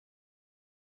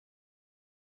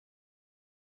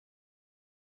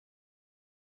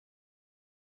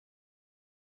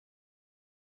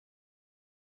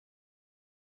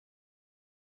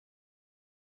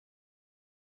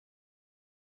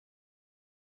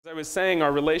As I was saying,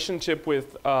 our relationship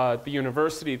with the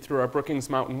university through our Brookings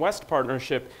Mountain West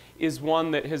partnership is one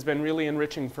that has been really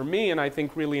enriching for me, and I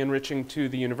think really enriching to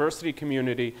the university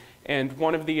community. And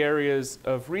one of the areas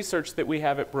of research that we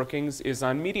have at Brookings is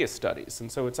on media studies.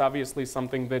 And so it's obviously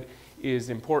something that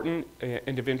is important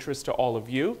and of interest to all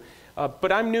of you.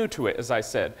 But I'm new to it, as I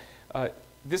said.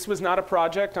 This was not a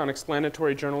project on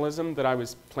explanatory journalism that I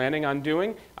was planning on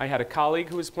doing. I had a colleague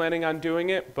who was planning on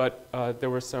doing it, but there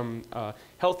were some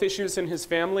health issues in his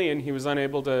family, and he was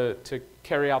unable to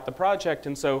carry out the project,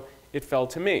 and so it fell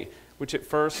to me, which at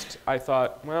first I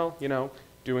thought, well, you know,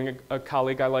 doing a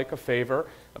colleague I like a favor.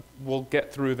 We'll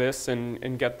get through this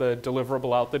and get the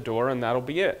deliverable out the door, and that'll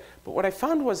be it. But what I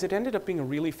found was it ended up being a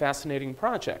really fascinating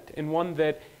project, and one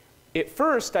that at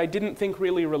first, I didn't think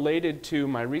really related to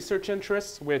my research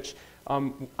interests, which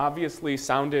obviously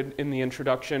sounded in the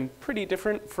introduction pretty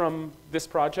different from this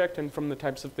project and from the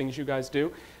types of things you guys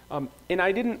do. And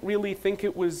I didn't really think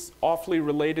it was awfully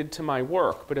related to my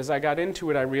work, but as I got into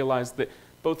it, I realized that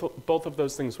both of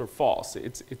those things were false.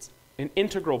 It's an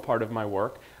integral part of my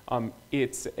work.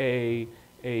 It's a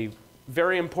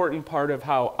very important part of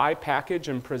how I package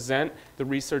and present the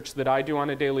research that I do on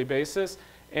a daily basis.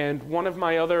 And one of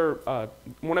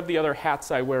the other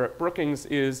hats I wear at Brookings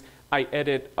is I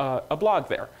edit a blog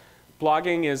there.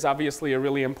 Blogging is obviously a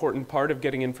really important part of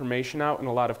getting information out in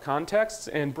a lot of contexts,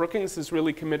 and Brookings has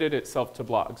really committed itself to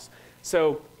blogs.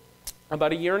 So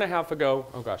about a year and a half ago,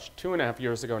 oh gosh, 2.5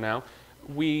 years ago now,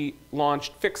 we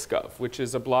launched FixGov, which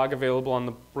is a blog available on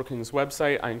the Brookings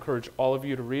website. I encourage all of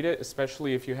you to read it,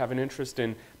 especially if you have an interest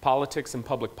in politics and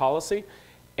public policy.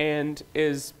 And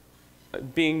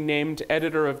being named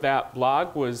editor of that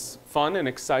blog was fun and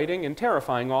exciting and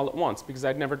terrifying all at once because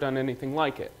I'd never done anything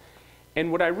like it.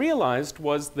 And what I realized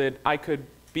was that I could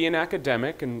be an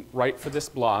academic and write for this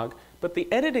blog, but the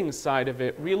editing side of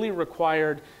it really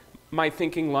required my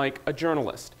thinking like a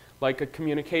journalist, like a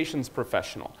communications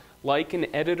professional, like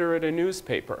an editor at a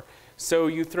newspaper. So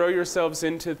you throw yourselves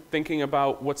into thinking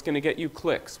about what's going to get you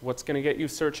clicks, what's going to get you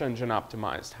search engine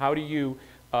optimized, how do you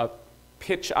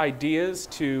pitch ideas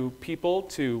to people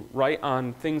to write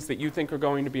on things that you think are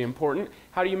going to be important?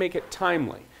 How do you make it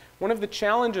timely? One of the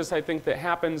challenges I think that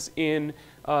happens in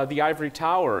the ivory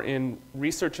tower, in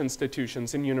research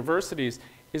institutions, in universities,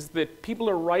 is that people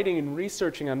are writing and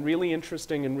researching on really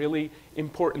interesting and really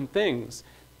important things,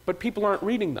 but people aren't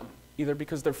reading them, either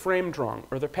because they're framed wrong,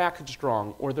 or they're packaged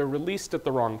wrong, or they're released at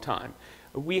the wrong time.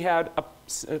 We had,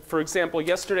 for example,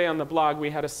 yesterday on the blog,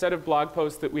 we had a set of blog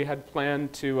posts that we had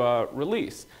planned to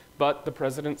release, but the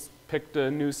president picked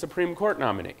a new Supreme Court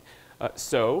nominee.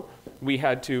 So we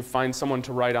had to find someone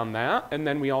to write on that, and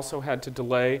then we also had to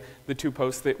delay the 2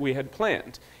 posts that we had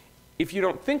planned. If you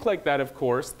don't think like that, of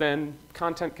course, then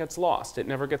content gets lost. It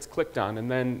never gets clicked on, and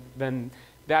then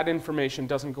that information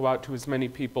doesn't go out to as many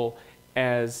people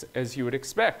as you would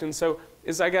expect. And so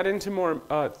as I got into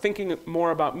thinking more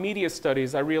about media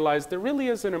studies, I realized there really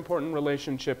is an important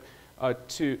relationship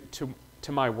to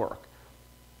my work.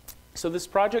 So this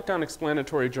project on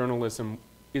explanatory journalism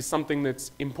is something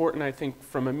that's important, I think,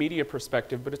 from a media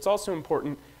perspective, but it's also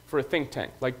important for a think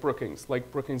tank like Brookings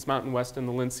Mountain West and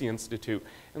the Lindsay Institute,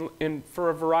 and for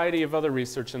a variety of other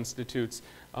research institutes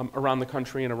around the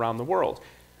country and around the world.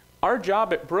 Our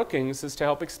job at Brookings is to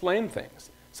help explain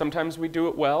things. Sometimes we do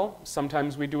it well,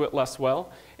 sometimes we do it less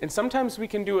well, and sometimes we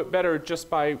can do it better just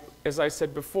by, as I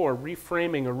said before,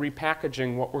 reframing or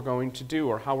repackaging what we're going to do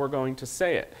or how we're going to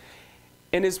say it.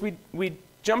 And as we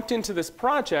jumped into this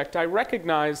project, I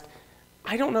recognized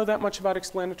I don't know that much about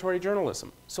explanatory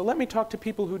journalism, so let me talk to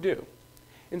people who do.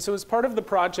 And so as part of the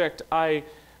project, I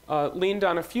leaned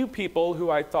on a few people who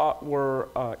I thought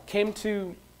came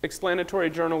to explanatory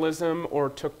journalism or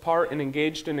took part and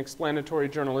engaged in explanatory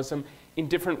journalism in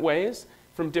different ways,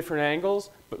 from different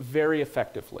angles, but very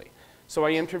effectively. So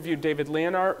I interviewed David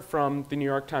Leonhardt from the New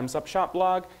York Times Upshot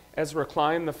blog, Ezra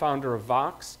Klein, the founder of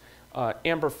Vox,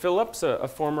 Amber Phillips, a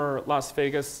former Las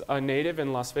Vegas native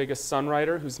and Las Vegas Sun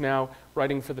writer who's now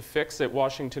writing for The Fix at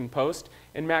Washington Post,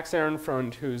 and Max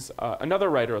Ehrenfreund, who's another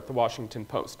writer at the Washington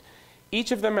Post.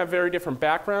 Each of them have very different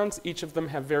backgrounds, each of them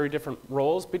have very different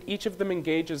roles, but each of them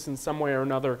engages in some way or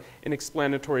another in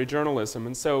explanatory journalism.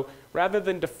 And so rather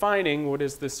than defining what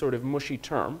is this sort of mushy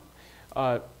term,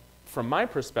 from my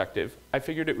perspective, I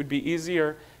figured it would be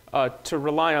easier to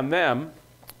rely on them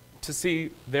to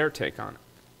see their take on it.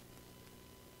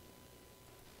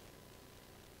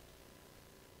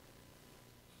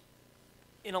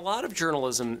 In a lot of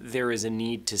journalism, there is a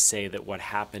need to say that what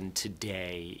happened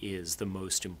today is the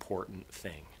most important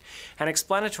thing. And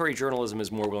explanatory journalism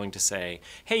is more willing to say,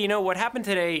 hey, you know, what happened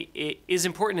today is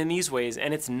important in these ways,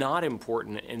 and it's not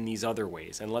important in these other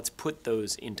ways, and let's put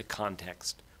those into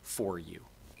context for you.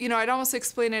 You know, I'd almost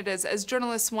explain it as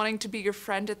journalists wanting to be your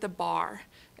friend at the bar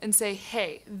and say,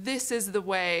 hey, this is the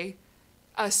way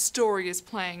a story is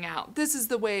playing out. This is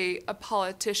the way a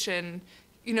politician,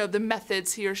 you know, the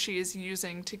methods he or she is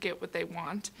using to get what they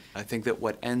want. I think that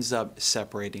what ends up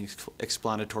separating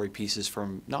explanatory pieces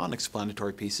from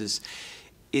non-explanatory pieces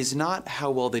is not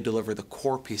how well they deliver the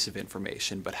core piece of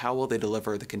information, but how well they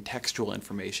deliver the contextual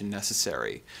information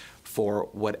necessary for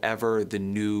whatever the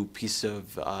new piece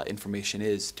of information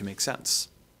is to make sense.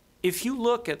 If you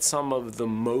look at some of the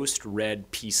most read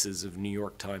pieces of New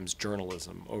York Times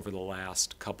journalism over the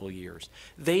last couple years,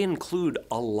 they include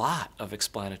a lot of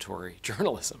explanatory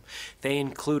journalism. They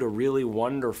include a really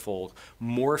wonderful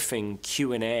morphing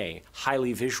Q&A,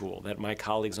 highly visual, that my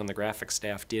colleagues on the graphic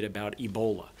staff did about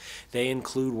Ebola. They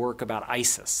include work about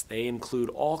ISIS. They include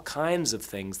all kinds of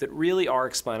things that really are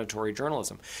explanatory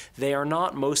journalism. They are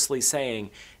not mostly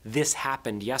saying, this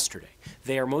happened yesterday.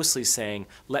 They are mostly saying,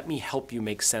 let me help you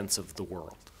make sense of the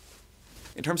world.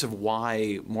 In terms of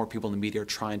why more people in the media are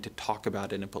trying to talk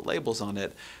about it and put labels on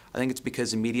it, I think it's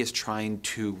because the media is trying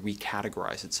to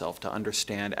recategorize itself, to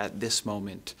understand at this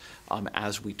moment,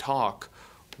 as we talk,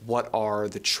 what are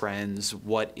the trends,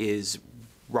 what is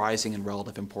rising in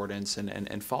relative importance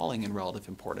and falling in relative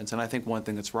importance. And I think one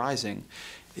thing that's rising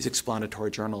is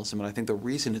explanatory journalism. And I think the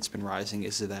reason it's been rising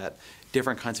is that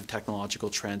different kinds of technological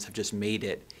trends have just made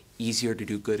it easier to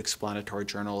do good explanatory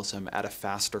journalism at a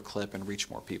faster clip and reach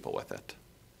more people with it.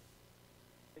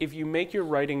 If you make your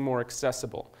writing more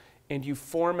accessible and you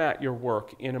format your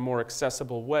work in a more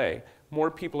accessible way,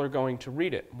 more people are going to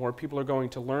read it, more people are going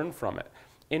to learn from it.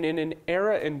 And in an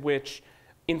era in which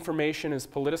information is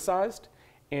politicized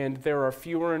and there are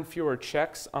fewer and fewer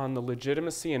checks on the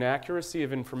legitimacy and accuracy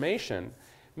of information,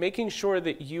 making sure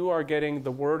that you are getting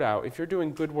the word out, if you're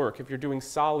doing good work, if you're doing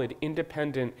solid,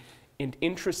 independent, and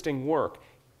interesting work,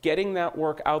 getting that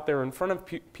work out there in front of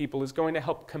people is going to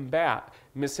help combat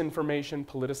misinformation,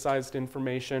 politicized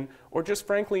information, or just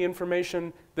frankly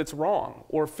information that's wrong,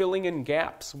 or filling in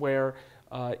gaps where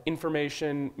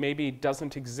information maybe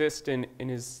doesn't exist in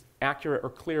as accurate or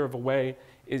clear of a way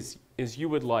as you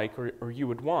would like or you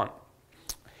would want.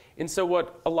 And so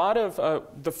what a lot of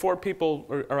the four people,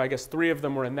 or I guess three of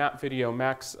them were in that video,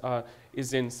 Max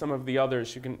is in some of the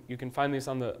others, you can find these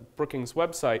on the Brookings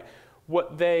website,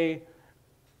 what they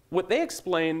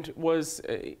explained was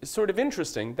sort of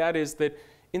interesting. That is that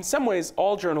in some ways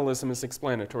all journalism is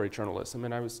explanatory journalism.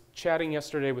 And I was chatting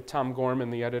yesterday with Tom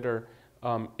Gorman, the editor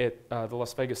at the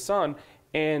Las Vegas Sun,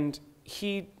 and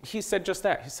he said just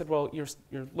that. He said, well, you're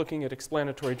looking at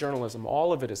explanatory journalism.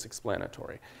 All of it is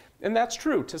explanatory. And that's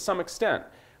true to some extent.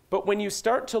 But when you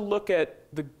start to look at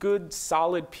the good,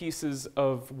 solid pieces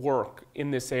of work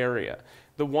in this area,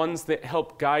 the ones that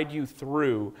help guide you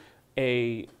through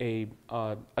a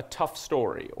tough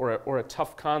story or a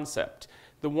tough concept,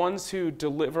 the ones who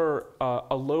deliver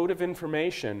a load of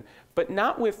information, but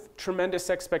not with tremendous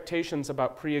expectations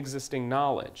about pre-existing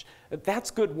knowledge,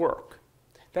 that's good work.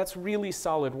 That's really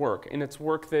solid work, and it's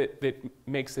work that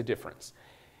makes a difference.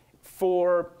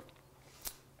 For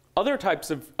other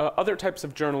types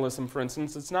of journalism, for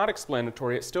instance, it's not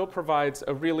explanatory. It still provides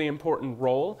a really important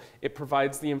role. It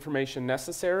provides the information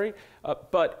necessary,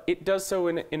 but it does so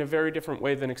in a very different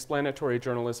way than explanatory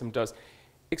journalism does.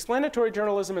 Explanatory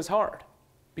journalism is hard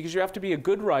because you have to be a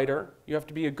good writer, you have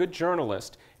to be a good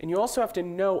journalist, and you also have to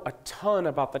know a ton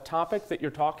about the topic that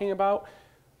you're talking about,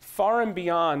 far and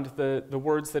beyond the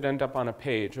words that end up on a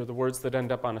page or the words that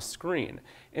end up on a screen.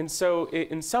 And so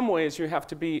in some ways you have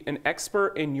to be an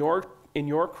expert in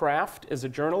your craft as a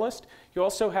journalist. You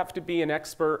also have to be an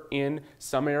expert in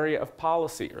some area of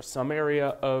policy or some area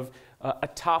of a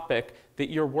topic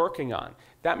that you're working on.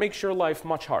 That makes your life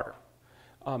much harder.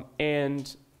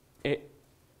 And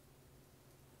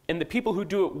the people who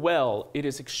do it well, it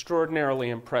is extraordinarily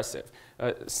impressive.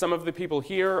 Some of the people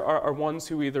here are ones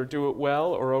who either do it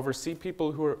well or oversee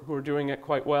people who are doing it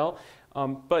quite well.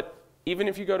 But even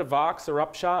if you go to Vox or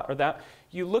Upshot or that,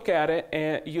 you look at it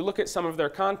and you look at some of their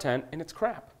content and it's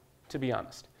crap, to be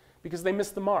honest, because they miss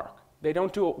the mark. They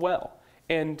don't do it well.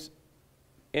 And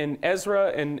Ezra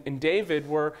and David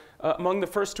were among the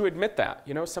first to admit that.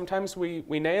 You know, sometimes we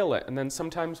nail it and then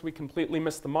sometimes we completely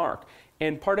miss the mark.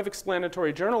 And part of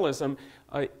explanatory journalism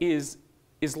is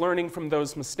learning from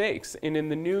those mistakes. And in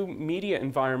the new media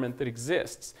environment that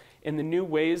exists, in the new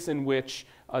ways in which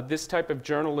this type of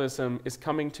journalism is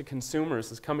coming to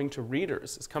consumers, is coming to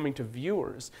readers, is coming to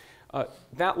viewers,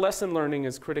 that lesson learning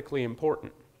is critically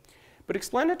important. But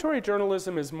explanatory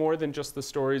journalism is more than just the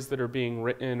stories that are being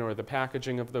written or the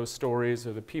packaging of those stories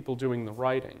or the people doing the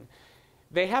writing.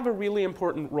 They have a really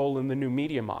important role in the new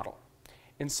media model.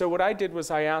 And so what I did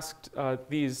was I asked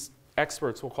these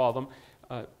experts, we'll call them,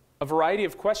 a variety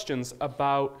of questions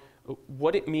about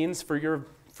what it means for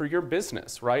your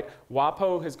business, right?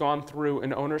 WAPO has gone through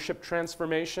an ownership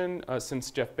transformation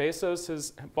since Jeff Bezos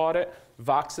has bought it.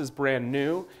 Vox is brand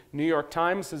new. New York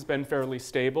Times has been fairly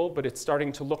stable, but it's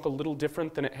starting to look a little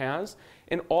different than it has.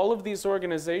 And all of these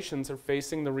organizations are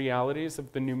facing the realities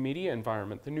of the new media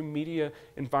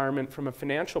environment from a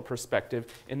financial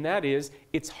perspective, and that is,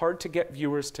 it's hard to get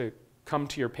viewers to come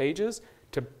to your pages,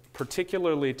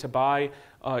 particularly to buy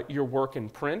your work in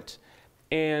print,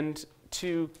 and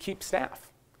to keep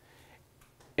staff.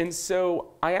 And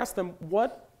so I asked them,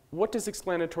 what does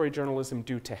explanatory journalism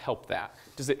do to help that?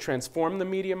 Does it transform the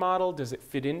media model? Does it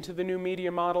fit into the new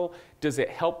media model? Does it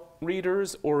help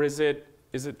readers, or is it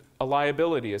a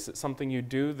liability? Is it something you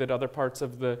do that other parts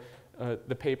of the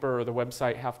paper or the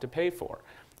website have to pay for?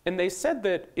 And they said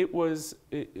that it was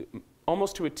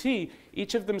almost to a T.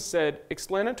 Each of them said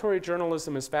explanatory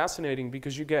journalism is fascinating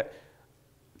because you get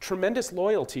tremendous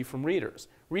loyalty from readers.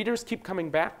 Readers keep coming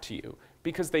back to you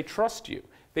because they trust you.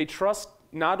 They trust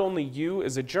not only you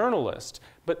as a journalist,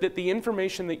 but that the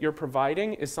information that you're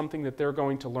providing is something that they're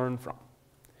going to learn from.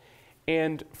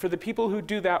 And for the people who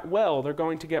do that well, they're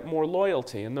going to get more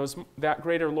loyalty. And that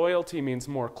greater loyalty means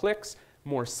more clicks,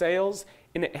 more sales,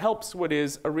 and it helps what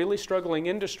is a really struggling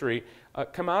industry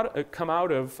come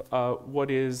out of what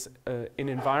is an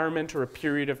environment or a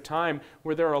period of time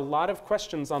where there are a lot of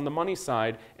questions on the money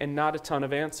side and not a ton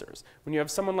of answers. When you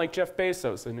have someone like Jeff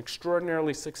Bezos, an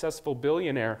extraordinarily successful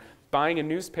billionaire, buying a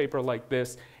newspaper like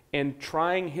this and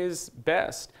trying his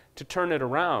best to turn it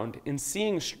around and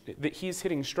seeing that he's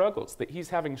hitting struggles, that he's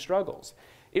having struggles,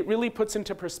 it really puts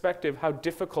into perspective how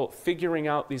difficult figuring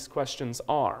out these questions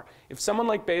are. If someone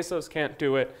like Bezos can't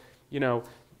do it,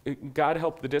 God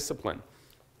help the discipline.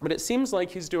 But it seems like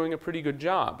he's doing a pretty good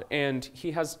job, and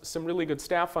he has some really good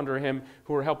staff under him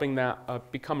who are helping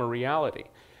that become a reality.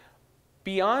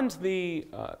 Beyond the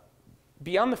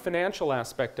financial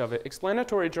aspect of it,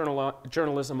 explanatory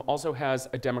journalism also has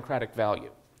a democratic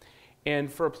value.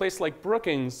 And for a place like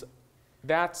Brookings,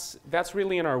 that's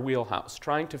really in our wheelhouse,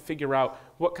 trying to figure out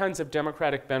what kinds of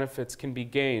democratic benefits can be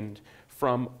gained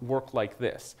from work like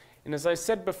this. And as I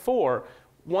said before,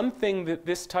 one thing that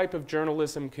this type of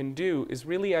journalism can do is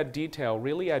really add detail,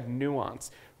 really add nuance,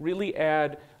 really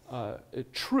add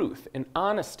truth and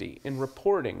honesty in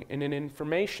reporting and in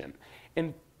information.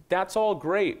 And that's all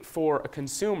great for a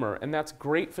consumer, and that's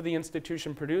great for the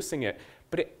institution producing it.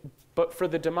 But for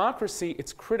the democracy,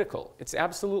 it's critical. It's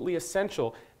absolutely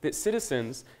essential that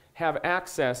citizens have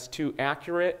access to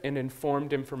accurate and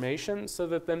informed information so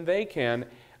that then they can,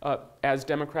 as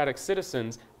democratic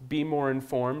citizens, be more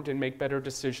informed and make better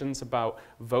decisions about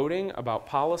voting, about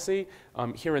policy.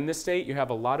 Here in this state, you have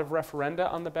a lot of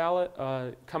referenda on the ballot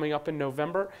coming up in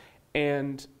November,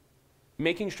 and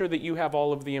making sure that you have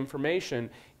all of the information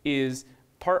is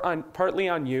partly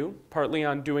on you, partly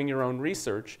on doing your own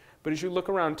research. But as you look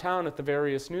around town at the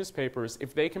various newspapers,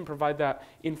 if they can provide that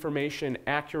information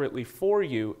accurately for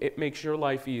you, it makes your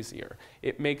life easier.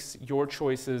 It makes your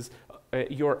choices,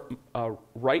 your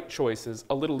right choices,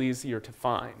 a little easier to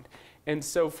find. And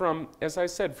so as I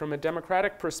said, from a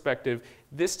democratic perspective,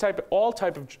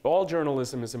 all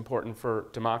journalism is important for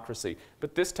democracy,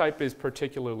 but this type is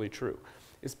particularly true.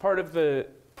 As part of the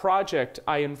project,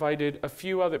 I invited a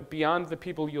few other, beyond the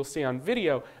people you'll see on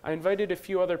video, I invited a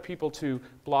few other people to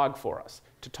blog for us,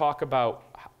 to talk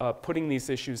about putting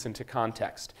these issues into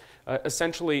context.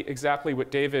 Essentially, exactly what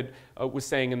David was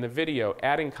saying in the video,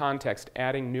 adding context,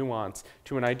 adding nuance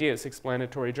to an idea is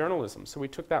explanatory journalism. So we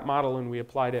took that model and we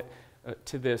applied it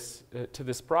to this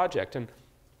project. And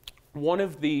one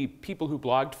of the people who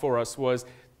blogged for us was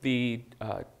the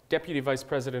Deputy Vice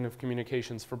President of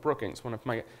Communications for Brookings, one of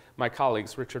my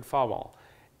colleagues, Richard Fawal.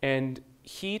 And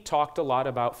he talked a lot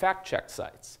about fact-check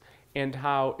sites and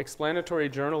how explanatory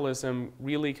journalism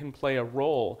really can play a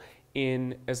role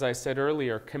in, as I said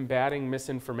earlier, combating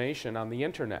misinformation on the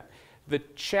internet. The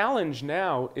challenge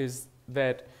now is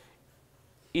that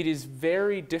it is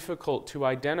very difficult to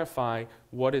identify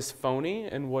what is phony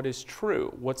and what is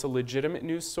true, what's a legitimate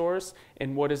news source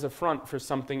and what is a front for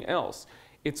something else.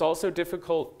 It's also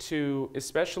difficult to,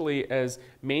 especially as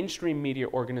mainstream media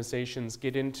organizations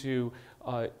get into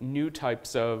new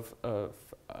types of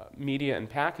media and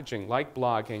packaging, like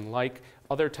blogging, like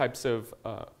other types of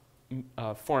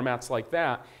formats like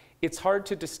that, it's hard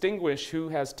to distinguish who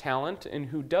has talent and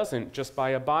who doesn't just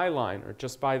by a byline or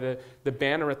just by the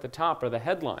banner at the top or the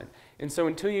headline. And so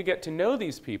until you get to know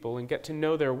these people and get to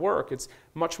know their work, it's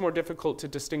much more difficult to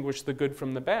distinguish the good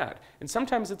from the bad. And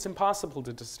sometimes it's impossible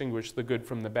to distinguish the good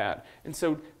from the bad. And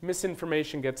so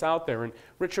misinformation gets out there. And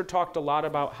Richard talked a lot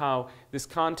about how this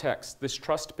context, this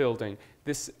trust building,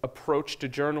 this approach to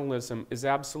journalism is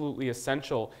absolutely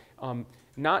essential,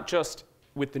 not just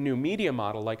with the new media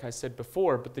model, like I said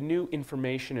before, but the new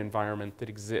information environment that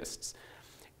exists.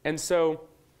 And so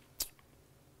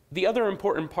the other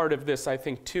important part of this, I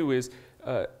think, too, is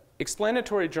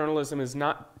explanatory journalism is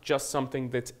not just something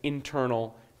that's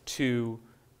internal to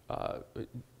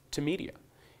media.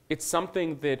 It's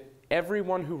something that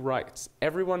everyone who writes,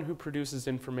 everyone who produces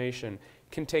information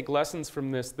can take lessons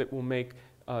from this that will make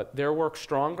their work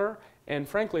stronger and,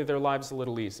 frankly, their lives a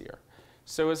little easier.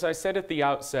 So as I said at the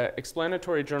outset,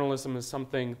 explanatory journalism is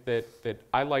something that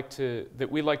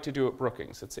we like to do at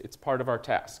Brookings. It's part of our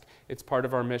task. It's part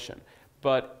of our mission.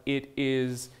 But it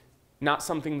is not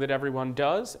something that everyone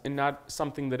does and not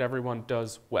something that everyone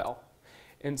does well.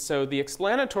 And so the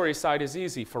explanatory side is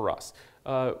easy for us.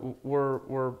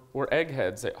 We're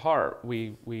eggheads at heart.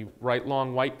 We write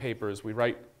long white papers. We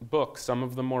write books, some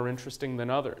of them more interesting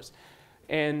than others.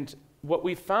 And what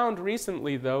we found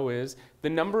recently, though, is the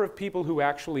number of people who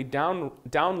actually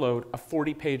download a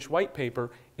 40-page white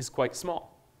paper is quite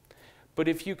small. But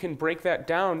if you can break that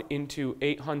down into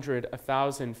 800,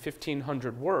 1,000,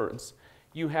 1,500 words,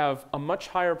 you have a much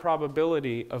higher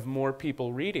probability of more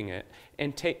people reading it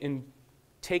and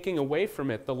taking away from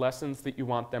it the lessons that you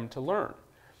want them to learn.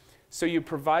 So you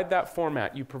provide that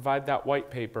format, you provide that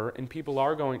white paper, and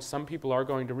some people are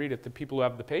going to read it, the people who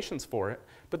have the patience for it,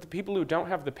 but the people who don't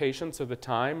have the patience or the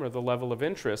time or the level of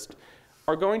interest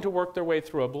are going to work their way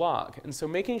through a blog. And so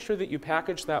making sure that you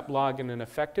package that blog in an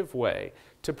effective way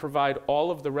to provide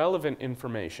all of the relevant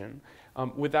information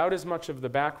without as much of the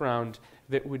background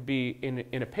that would be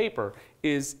in a paper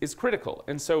is critical.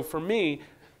 And so for me,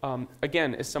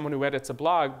 again, as someone who edits a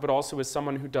blog, but also as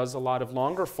someone who does a lot of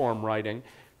longer form writing,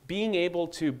 being able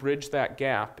to bridge that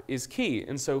gap is key.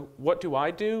 And so what do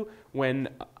I do when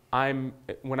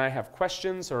I have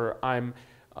questions or I'm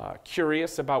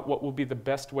curious about what will be the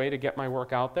best way to get my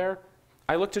work out there?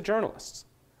 I look to journalists.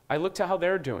 I look to how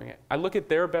they're doing it. I look at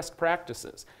their best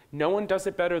practices. No one does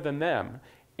it better than them.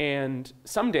 And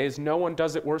some days, no one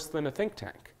does it worse than a think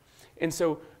tank. And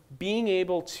so being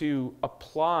able to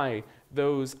apply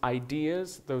those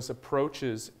ideas, those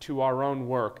approaches to our own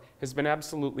work has been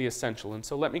absolutely essential. And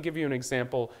so let me give you an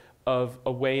example of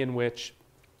a way in which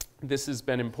this has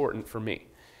been important for me.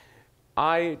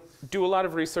 I do a lot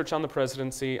of research on the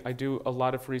presidency. I do a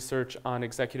lot of research on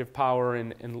executive power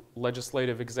and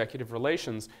legislative executive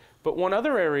relations. But one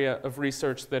other area of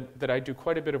research that I do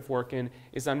quite a bit of work in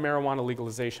is on marijuana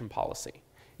legalization policy.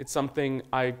 It's something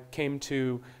I came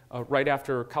to right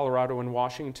after Colorado and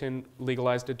Washington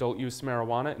legalized adult use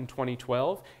marijuana in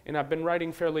 2012, and I've been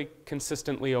writing fairly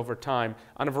consistently over time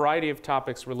on a variety of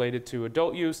topics related to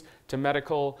adult use, to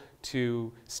medical,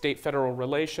 to state-federal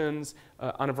relations,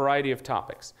 on a variety of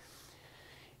topics.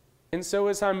 And so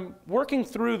as I'm working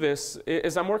through this,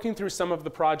 as I'm working through some of the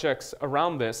projects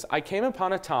around this, I came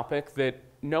upon a topic that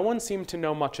no one seemed to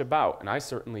know much about, and I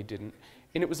certainly didn't,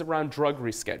 and it was around drug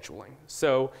rescheduling.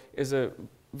 So as a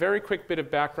very quick bit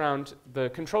of background, the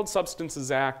Controlled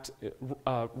Substances Act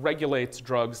regulates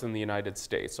drugs in the United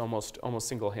States almost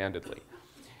single-handedly.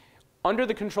 Under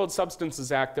the Controlled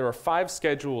Substances Act, there are 5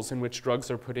 schedules in which drugs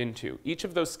are put into. Each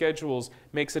of those schedules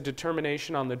makes a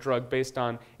determination on the drug based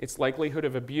on its likelihood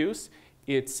of abuse,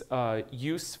 its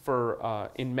use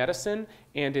in medicine,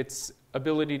 and its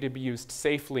ability to be used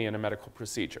safely in a medical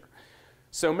procedure.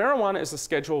 So marijuana is a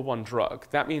Schedule I drug.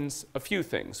 That means a few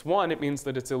things. One, it means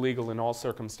that it's illegal in all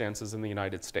circumstances in the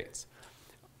United States.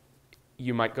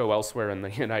 You might go elsewhere in the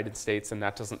United States and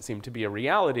that doesn't seem to be a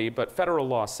reality, but federal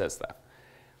law says that.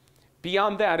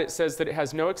 Beyond that, it says that it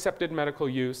has no accepted medical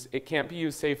use, it can't be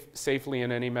used safely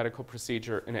in any medical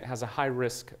procedure, and it has a high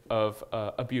risk of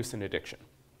abuse and addiction.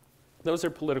 Those are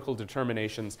political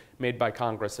determinations made by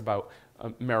Congress about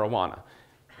marijuana.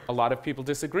 A lot of people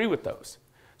disagree with those.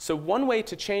 So one way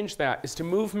to change that is to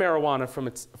move marijuana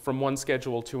from one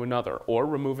schedule to another, or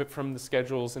remove it from the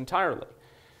schedules entirely.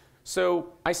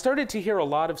 So I started to hear a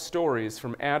lot of stories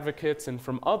from advocates and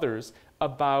from others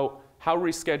about how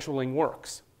rescheduling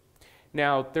works.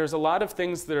 Now, there's a lot of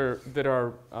things that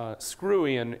are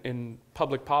screwy in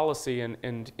public policy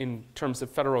and in terms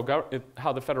of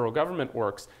how the federal government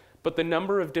works, but the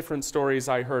number of different stories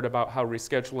I heard about how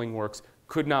rescheduling works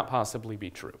could not possibly be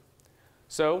true.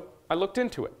 So I looked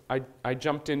into it. I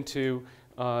jumped into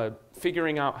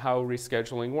figuring out how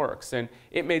rescheduling works. And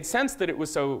it made sense that it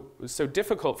was so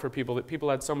difficult for people, that people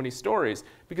had so many stories,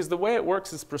 because the way it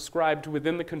works is prescribed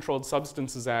within the Controlled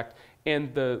Substances Act,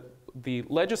 and the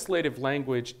legislative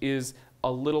language is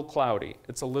a little cloudy.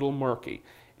 It's a little murky.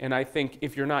 And I think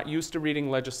if you're not used to reading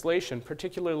legislation,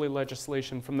 particularly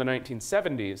legislation from the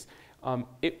 1970s,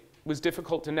 it was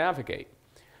difficult to navigate.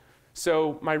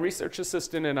 So my research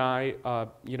assistant and I,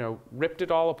 ripped it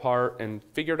all apart and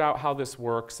figured out how this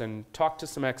works, and talked to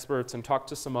some experts and talked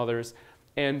to some others,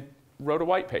 and wrote a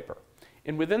white paper.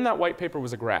 And within that white paper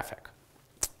was a graphic.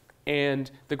 And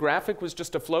the graphic was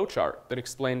just a flow chart that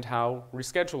explained how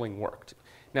rescheduling worked.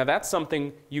 Now that's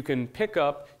something you can pick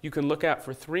up, you can look at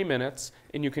for 3 minutes,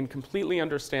 and you can completely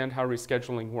understand how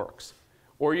rescheduling works.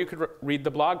 Or you could read the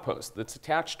blog post that's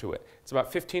attached to it. It's about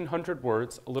 1,500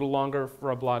 words, a little longer for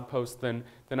a blog post than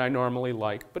I normally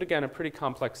like, but again, a pretty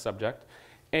complex subject.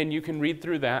 And you can read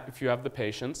through that if you have the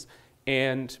patience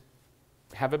and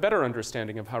have a better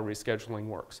understanding of how rescheduling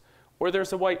works. Or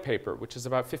there's a white paper, which is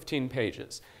about 15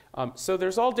 pages. So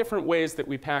there's all different ways that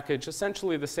we package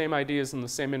essentially the same ideas and the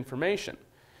same information.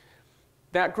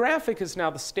 That graphic is now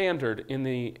the standard in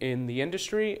the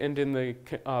industry and in the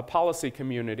policy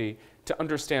community to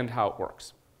understand how it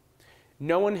works.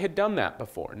 No one had done that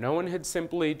before. No one had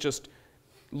simply just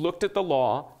looked at the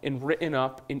law and written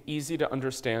up an easy to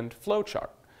understand flowchart.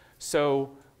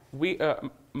 So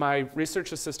my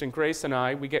research assistant Grace and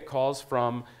I, we get calls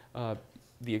from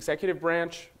the executive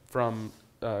branch, from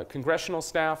congressional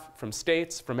staff, from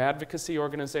states, from advocacy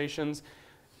organizations,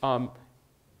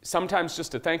 sometimes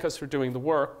just to thank us for doing the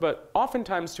work, but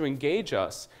oftentimes to engage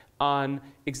us on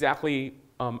exactly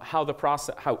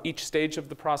how each stage of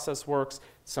the process works.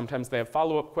 Sometimes they have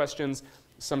follow-up questions.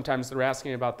 Sometimes they're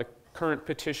asking about the current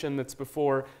petition that's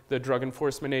before the Drug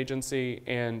Enforcement Agency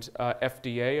and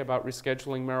FDA about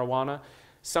rescheduling marijuana.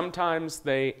 Sometimes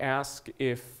they ask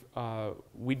if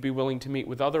we'd be willing to meet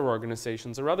with other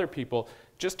organizations or other people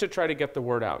just to try to get the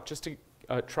word out, just to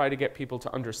try to get people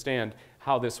to understand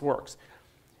how this works.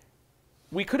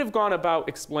 We could have gone about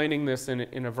explaining this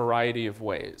in a variety of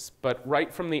ways, but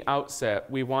right from the outset,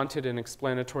 we wanted an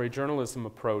explanatory journalism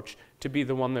approach to be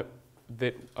the one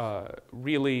that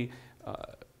really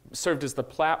served as the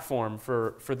platform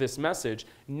for this message,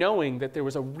 knowing that there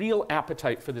was a real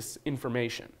appetite for this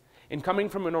information. And coming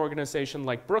from an organization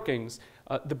like Brookings,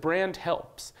 the brand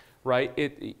helps, right?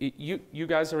 You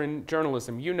guys are in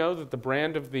journalism. You know that the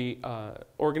brand of the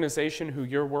organization who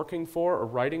you're working for or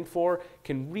writing for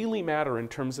can really matter in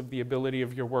terms of the ability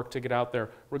of your work to get out there,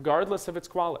 regardless of its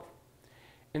quality.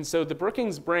 And so the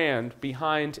Brookings brand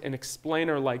behind an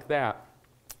explainer like that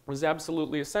was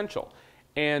absolutely essential.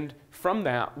 And from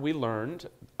that, we learned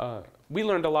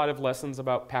a lot of lessons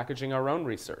about packaging our own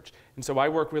research. And so I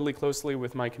work really closely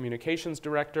with my communications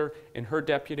director and her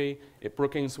deputy. At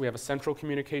Brookings, we have a central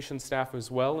communications staff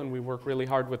as well, and we work really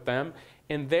hard with them.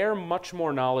 And they're much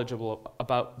more knowledgeable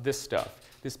about this stuff,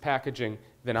 this packaging,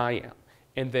 than I am.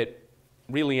 And that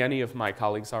really any of my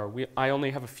colleagues are. I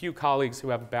only have a few colleagues who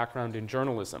have a background in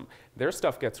journalism. Their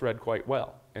stuff gets read quite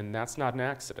well, and that's not an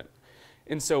accident.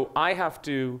 And so I have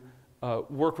to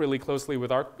work really closely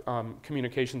with our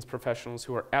communications professionals,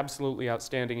 who are absolutely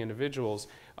outstanding individuals,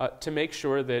 to make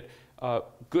sure that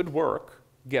good work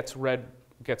gets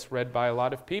read by a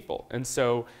lot of people. And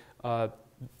so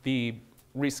the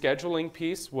rescheduling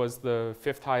piece was the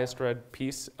 5th highest read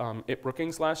piece at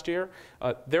Brookings last year.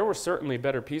 There were certainly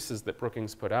better pieces that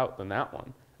Brookings put out than that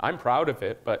one. I'm proud of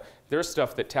it, but there's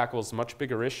stuff that tackles much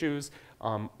bigger issues,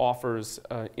 offers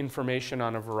information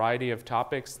on a variety of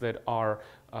topics that are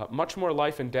much more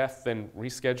life and death than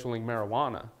rescheduling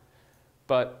marijuana.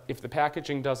 But if the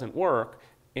packaging doesn't work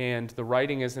and the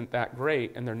writing isn't that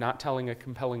great and they're not telling a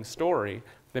compelling story,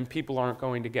 then people aren't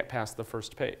going to get past the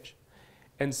first page.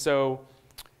 And so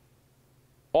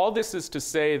all this is to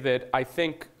say that I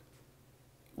think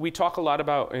we talk a lot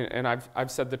about, and I've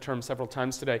said the term several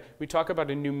times today, we talk about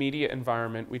a new media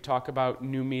environment, we talk about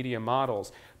new media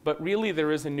models, but really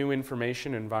there is a new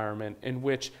information environment in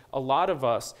which a lot of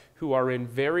us who are in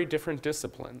very different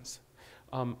disciplines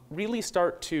really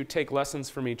start to take lessons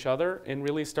from each other and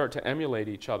really start to emulate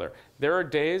each other. There are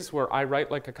days where I write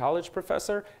like a college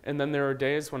professor, and then there are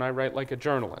days when I write like a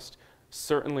journalist.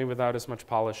 Certainly without as much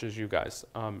polish as you guys.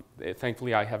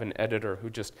 Thankfully, I have an editor who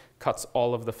just cuts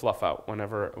all of the fluff out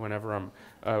whenever I'm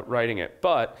writing it.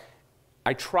 But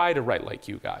I try to write like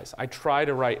you guys. I try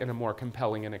to write in a more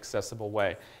compelling and accessible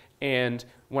way. And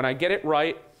when I get it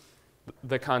right,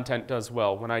 the content does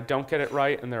well. When I don't get it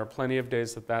right, and there are plenty of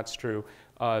days that that's true,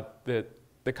 the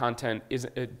content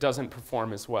it doesn't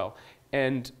perform as well.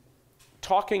 And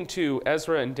talking to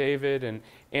Ezra and David and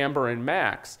Amber and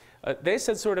Max, they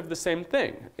said sort of the same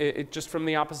thing, just from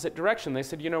the opposite direction. They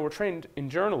said, you know, we're trained in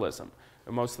journalism,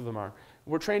 and most of them are.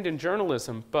 We're trained in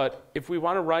journalism, but if we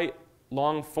want to write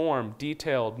long-form,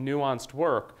 detailed, nuanced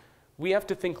work, we have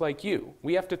to think like you.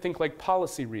 We have to think like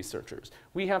policy researchers.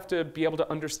 We have to be able to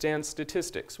understand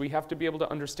statistics. We have to be able to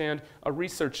understand a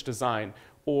research design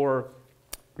or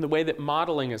the way that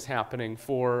modeling is happening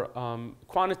for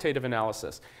quantitative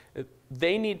analysis.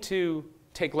 They need to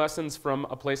take lessons from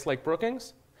a place like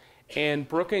Brookings, and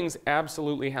Brookings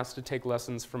absolutely has to take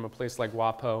lessons from a place like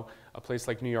WAPO, a place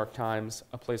like New York Times,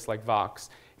 a place like Vox.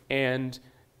 And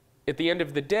at the end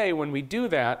of the day, when we do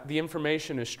that, the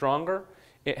information is stronger.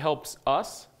 It helps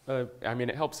us.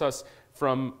 It helps us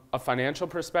from a financial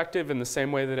perspective in the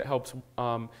same way that it helps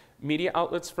media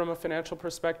outlets from a financial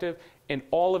perspective. And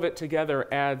all of it together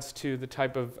adds to the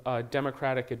type of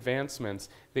democratic advancements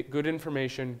that good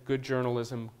information, good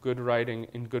journalism, good writing,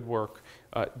 and good work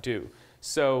do.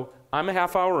 So I'm a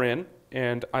half hour in,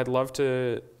 and I'd love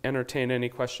to entertain any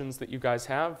questions that you guys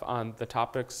have on the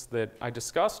topics that I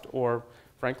discussed, or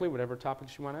frankly, whatever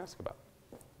topics you want to ask about.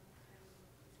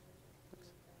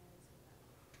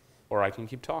 Or I can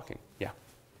keep talking. Yeah.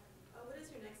 What is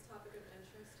your next topic of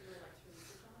interest you would like to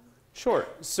research on? Sure.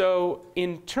 So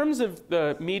in terms of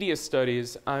the media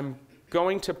studies, I'm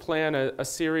going to plan a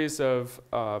series of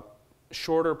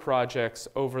shorter projects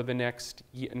over the next,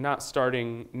 not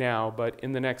starting now, but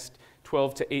in the next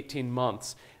 12 to 18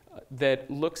 months,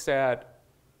 that looks at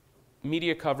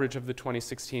media coverage of the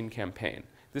 2016 campaign.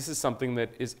 This is something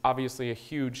that is obviously a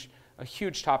huge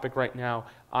topic right now.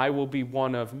 I will be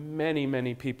one of many,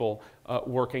 many people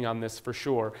working on this for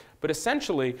sure. But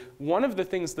essentially, one of the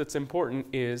things that's important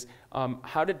is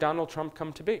how did Donald Trump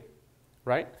come to be,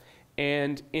 right?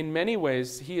 And in many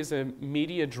ways, he is a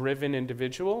media-driven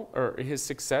individual, or his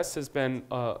success has been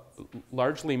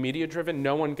largely media-driven.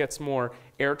 No one gets more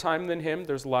airtime than him.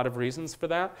 There's a lot of reasons for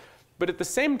that. But at the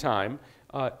same time,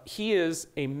 he is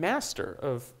a master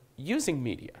of using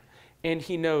media. And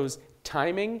he knows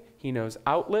timing, he knows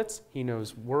outlets, he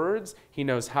knows words, he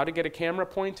knows how to get a camera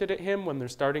pointed at him when they're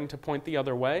starting to point the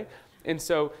other way. And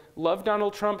so, love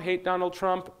Donald Trump, hate Donald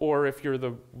Trump, or if you're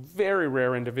the very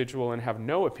rare individual and have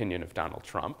no opinion of Donald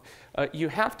Trump, you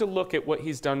have to look at what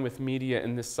he's done with media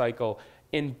in this cycle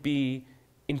and be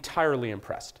entirely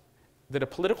impressed. That a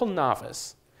political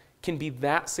novice can be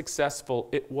that successful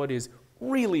at what is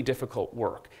really difficult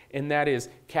work, and that is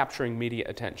capturing media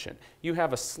attention. You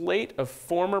have a slate of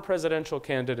former presidential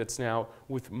candidates now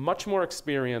with much more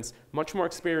experience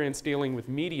dealing with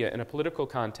media in a political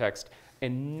context,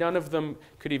 and none of them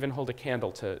could even hold a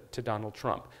candle to Donald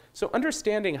Trump. So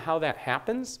understanding how that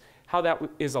happens, how that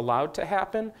is allowed to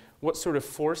happen, what sort of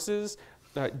forces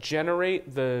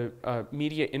generate the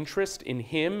media interest in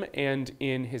him and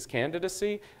in his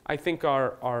candidacy, I think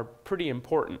are pretty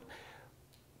important.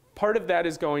 Part of that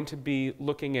is going to be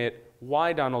looking at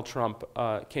why Donald Trump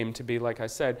came to be, like I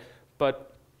said,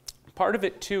 but part of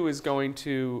it too is going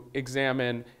to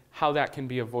examine how that can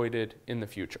be avoided in the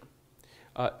future.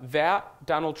 That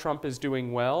Donald Trump is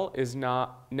doing well is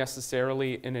not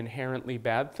necessarily an inherently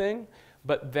bad thing,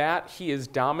 but that he is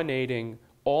dominating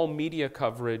all media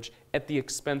coverage at the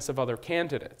expense of other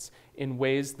candidates in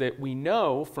ways that we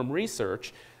know from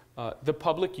research the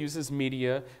public uses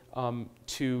media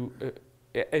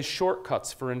as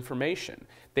shortcuts for information.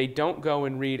 They don't go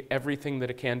and read everything that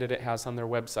a candidate has on their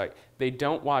website. They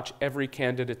don't watch every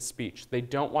candidate's speech. They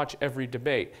don't watch every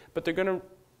debate, but they're going to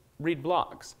read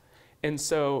blogs. And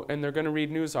they're going to read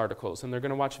news articles, and they're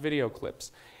going to watch video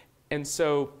clips. And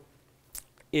so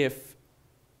if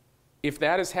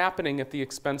that is happening at the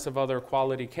expense of other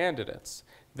quality candidates,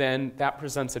 then that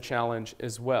presents a challenge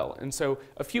as well. And so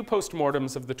a few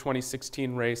postmortems of the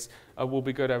 2016 race will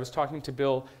be good. I was talking to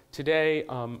Bill today.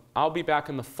 I'll be back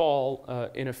in the fall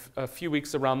in a few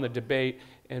weeks around the debate,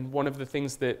 and one of the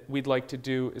things that we'd like to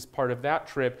do as part of that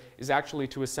trip is actually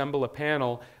to assemble a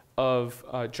panel of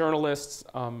journalists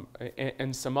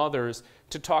and some others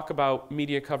to talk about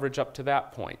media coverage up to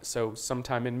that point, so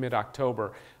sometime in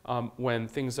mid-October when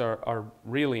things are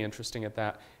really interesting at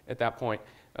that point.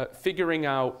 Figuring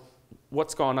out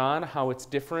what's gone on, how it's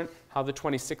different, how the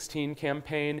 2016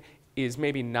 campaign is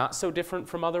maybe not so different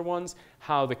from other ones,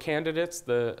 how the candidates,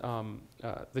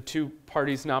 the two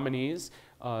parties' nominees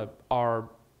are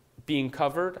being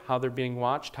covered, how they're being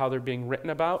watched, how they're being written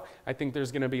about. I think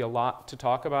there's going to be a lot to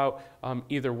talk about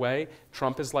either way.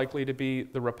 Trump is likely to be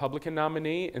the Republican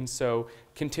nominee, and so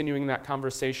continuing that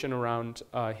conversation around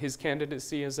his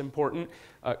candidacy is important.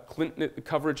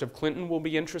 Coverage of Clinton will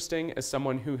be interesting as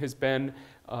someone who has been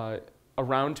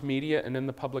around media and in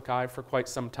the public eye for quite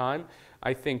some time.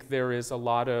 I think there is a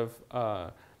lot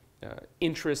of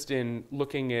interest in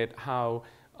looking at how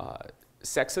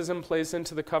sexism plays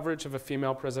into the coverage of a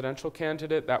female presidential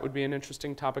candidate. That would be an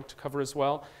interesting topic to cover as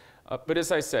well. But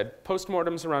as I said,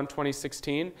 postmortems around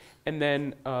 2016, and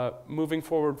then moving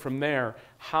forward from there,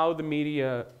 how the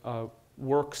media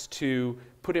works to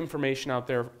put information out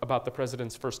there about the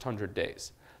president's first 100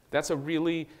 days. That's a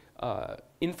really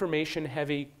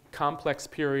information-heavy, complex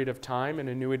period of time in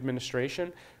a new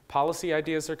administration. Policy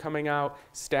ideas are coming out,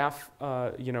 staff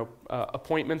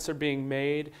appointments are being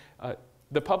made.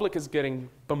 The public is getting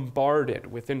bombarded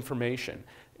with information,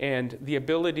 and the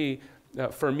ability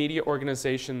for media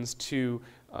organizations to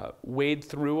wade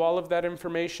through all of that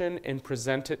information and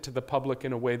present it to the public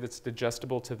in a way that's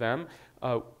digestible to them,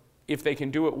 if they can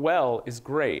do it well, is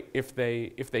great. If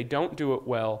they don't do it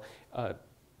well,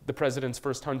 the president's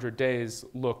first 100 days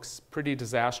looks pretty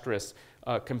disastrous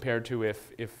compared to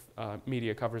if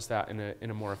media covers that in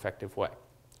a more effective way.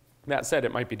 That said,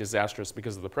 it might be disastrous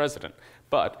because of the president,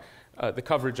 but the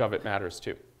coverage of it matters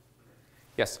too.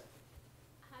 Yes?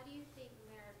 How do you think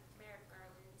Merrick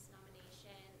Garland's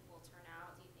nomination will turn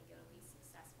out? Do you think it'll be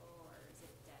successful, or is it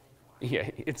dead in the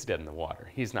water? Yeah, it's dead in the water.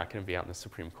 He's not going to be out in the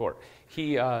Supreme Court.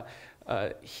 He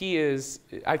is,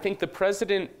 I think the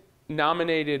president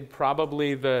nominated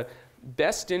probably the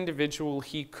best individual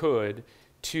he could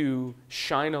to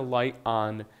shine a light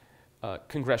on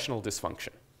congressional dysfunction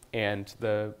and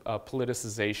the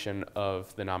politicization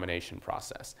of the nomination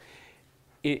process.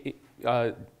 The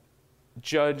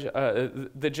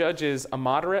judge is a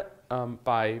moderate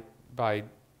by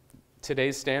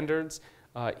today's standards.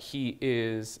 He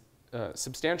is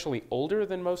substantially older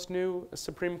than most new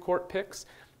Supreme Court picks.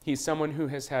 He's someone who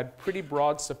has had pretty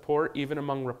broad support even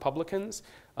among Republicans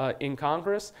in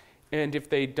Congress. And if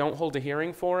they don't hold a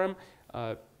hearing for him,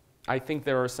 I think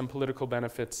there are some political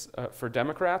benefits for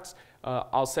Democrats.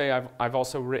 I'll say I've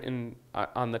also written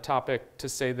on the topic to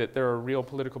say that there are real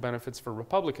political benefits for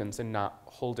Republicans in not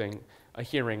holding a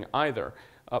hearing either.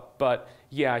 But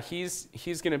yeah, he's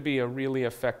going to be a really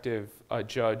effective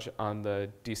judge on the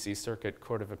D.C. Circuit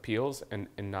Court of Appeals and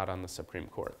not on the Supreme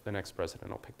Court. The next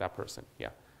president will pick that person, yeah.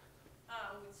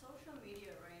 With social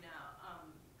media right now,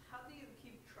 how do you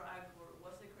keep track, or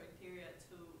what's the criteria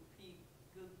to pick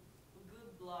good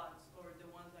blogs or the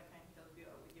ones that can help you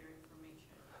out with your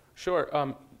information? Sure.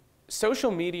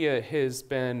 Social media has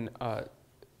been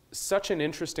such an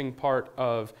interesting part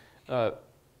of the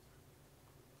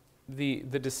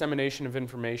dissemination of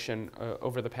information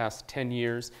over the past 10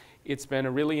 years. It's been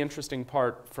a really interesting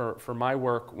part for my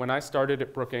work. When I started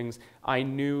at Brookings, I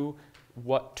knew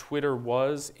what Twitter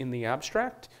was in the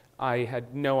abstract. I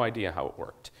had no idea how it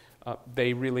worked.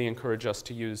 They really encourage us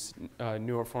to use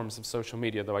newer forms of social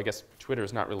media, though I guess Twitter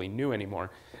is not really new anymore.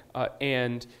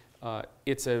 And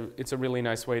it's a really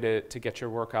nice way to get your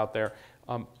work out there.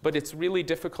 But it's really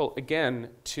difficult, again,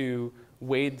 to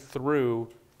wade through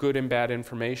good and bad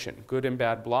information, good and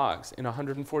bad blogs. In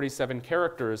 147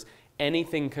 characters,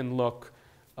 anything can look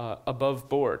above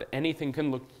board. Anything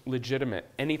can look legitimate.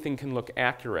 Anything can look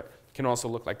accurate. It can also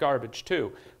look like garbage,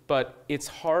 too. But it's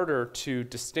harder to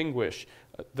distinguish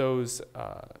those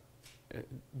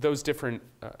different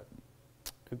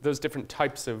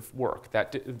types of work,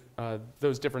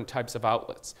 those different types of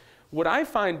outlets. What I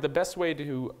find the best way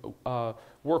to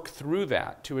work through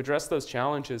that, to address those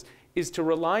challenges, is to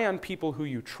rely on people who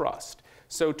you trust.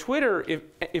 So Twitter,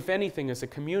 if anything, is a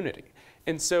community.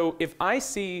 And so if I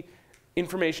see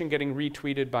information getting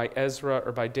retweeted by Ezra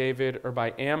or by David or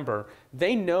by Amber,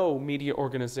 they know media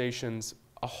organizations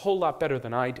a whole lot better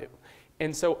than I do.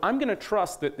 And so I'm going to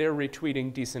trust that they're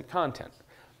retweeting decent content.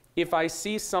 If I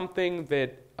see something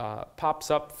that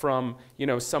pops up from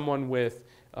someone with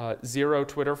 0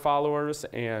 Twitter followers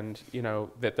and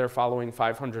that they're following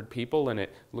 500 people and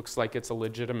it looks like it's a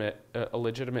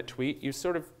legitimate tweet, you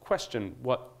sort of question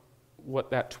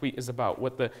what that tweet is about,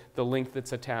 what the link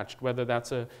that's attached, whether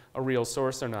that's a real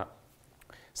source or not.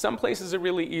 Some places are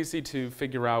really easy to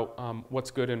figure out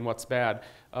what's good and what's bad,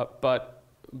 but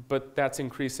that's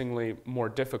increasingly more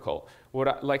difficult.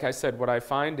 Like I said, what I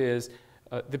find is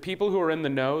the people who are in the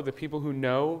know, the people who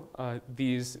know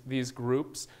these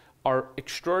groups, are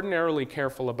extraordinarily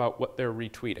careful about what they're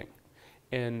retweeting,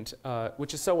 and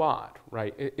which is so odd,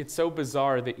 right? It's so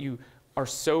bizarre that you are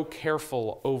so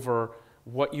careful over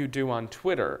what you do on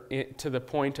Twitter, to the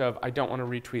point of, I don't want to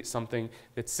retweet something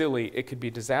that's silly, it could be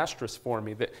disastrous for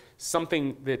me, that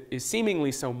something that is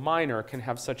seemingly so minor can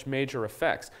have such major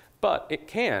effects. But it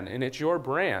can, and it's your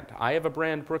brand. I have a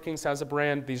brand, Brookings has a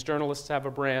brand, these journalists have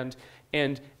a brand,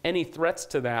 and any threats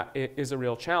to that is a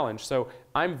real challenge. So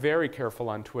I'm very careful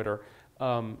on Twitter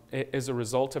as a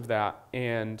result of that.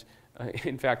 And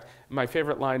in fact, my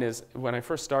favorite line is, when I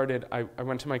first started, I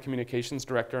went to my communications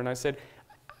director and I said,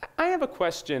 I have a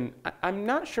question. I'm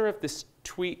not sure if this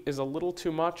tweet is a little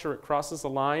too much or it crosses the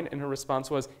line. And her response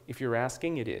was, if you're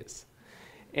asking, it is.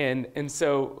 And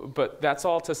so, but that's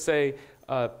all to say,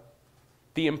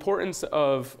 the importance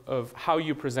of how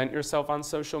you present yourself on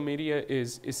social media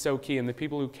is so key, and the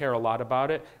people who care a lot about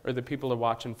it are the people to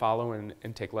watch and follow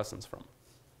and take lessons from.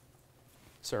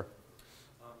 Sir.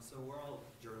 So we're all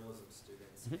journalism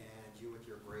students, and you with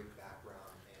your great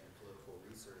background in political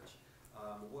research,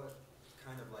 what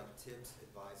kind of tips,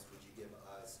 advice would you give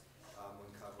us when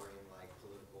covering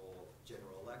political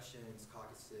general elections,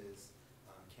 caucuses,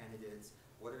 candidates?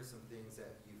 What are some things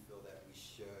that you feel that we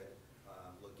should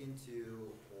look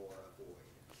into or avoid?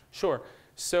 Sure.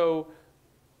 So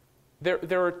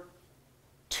there are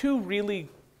two really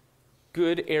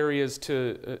good areas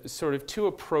to, sort of two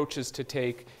approaches to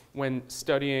take when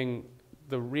studying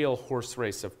the real horse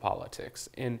race of politics.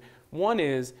 And one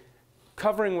is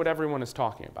covering what everyone is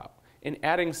talking about and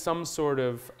adding some sort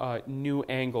of new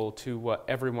angle to what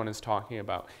everyone is talking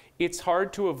about. It's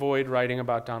hard to avoid writing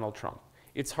about Donald Trump.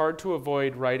 It's hard to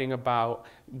avoid writing about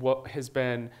what has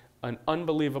been an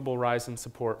unbelievable rise in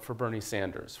support for Bernie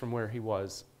Sanders from where he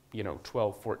was,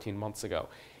 12, 14 months ago.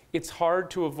 It's hard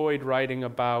to avoid writing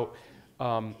about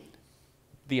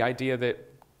the idea that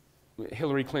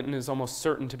Hillary Clinton is almost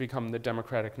certain to become the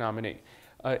Democratic nominee.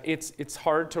 It's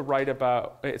hard to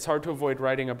avoid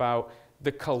writing about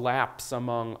the collapse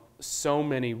among so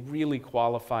many really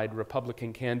qualified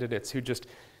Republican candidates who just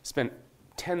spent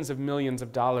tens of millions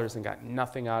of dollars and got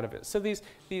nothing out of it. So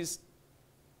these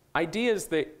ideas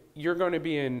that you're going to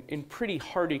be in pretty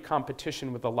hardy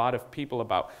competition with a lot of people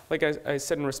about. Like I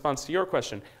said in response to your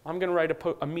question, I'm going to write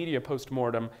a media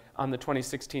postmortem on the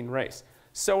 2016 race.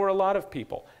 So are a lot of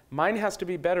people. Mine has to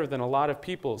be better than a lot of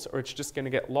people's, or it's just going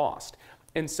to get lost.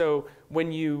 And so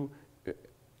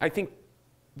I think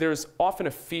there's often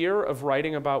a fear of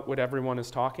writing about what everyone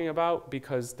is talking about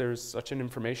because there's such an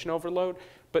information overload.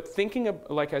 But thinking,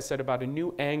 like I said, about a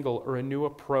new angle or a new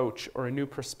approach or a new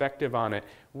perspective on it,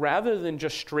 rather than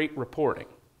just straight reporting,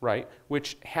 right,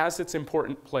 which has its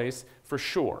important place for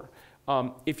sure.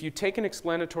 If you take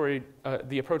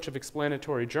the approach of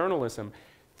explanatory journalism,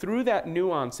 through that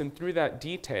nuance and through that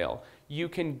detail, you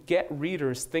can get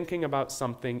readers thinking about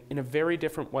something in a very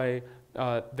different way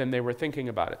than they were thinking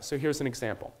about it. So here's an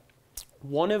example.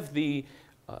 One of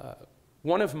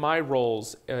my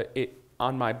roles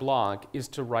on my blog is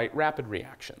to write rapid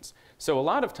reactions. So a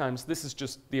lot of times this is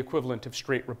just the equivalent of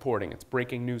straight reporting. It's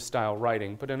breaking news style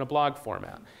writing, but in a blog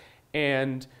format.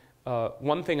 And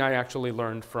one thing I actually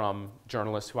learned from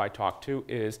journalists who I talk to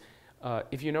is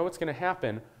if you know what's going to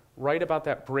happen, write about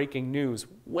that breaking news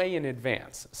way in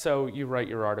advance. So you write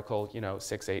your article,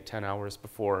 6, 8, 10 hours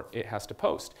before it has to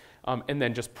post. And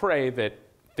then just pray that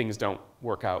things don't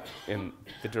work out in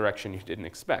the direction you didn't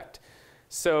expect.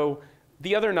 So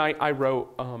the other night I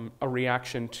wrote a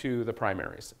reaction to the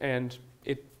primaries, and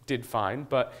it did fine,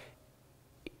 but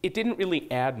it didn't really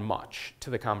add much to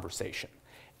the conversation.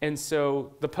 And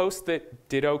so the post that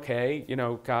did okay,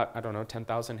 got,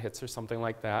 10,000 hits or something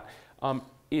like that,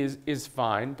 is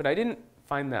fine, but I didn't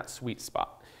find that sweet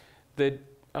spot.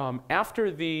 After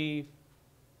the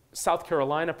South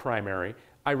Carolina primary,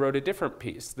 I wrote a different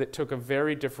piece that took a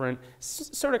very different,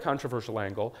 sort of controversial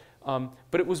angle,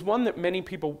 but it was one that many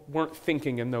people weren't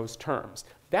thinking in those terms.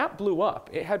 That blew up.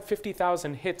 It had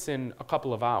 50,000 hits in a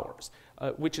couple of hours,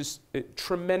 which is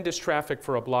tremendous traffic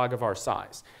for a blog of our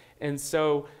size. And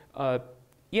so,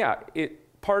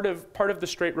 part of the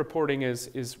straight reporting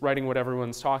is writing what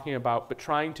everyone's talking about, but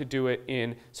trying to do it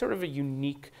in sort of a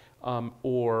unique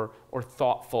or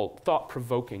thoughtful,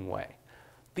 thought-provoking way.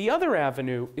 The other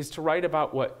avenue is to write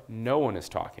about what no one is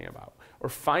talking about, or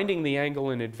finding the angle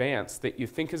in advance that you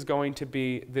think is going to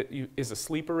be, is a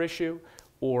sleeper issue,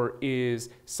 or is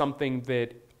something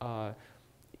that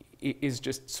is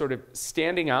just sort of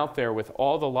standing out there with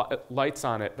all the lights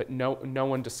on it, but no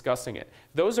one discussing it.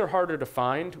 Those are harder to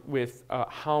find with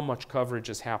how much coverage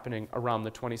is happening around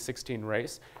the 2016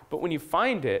 race. But when you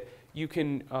find it, you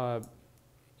can,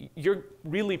 you're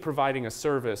really providing a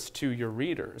service to your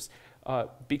readers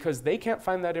because they can't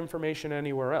find that information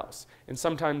anywhere else. And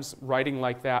sometimes writing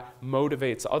like that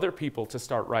motivates other people to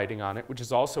start writing on it, which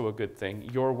is also a good thing.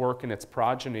 Your work and its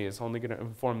progeny is only going to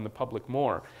inform the public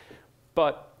more.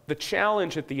 But the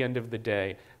challenge at the end of the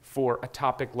day for a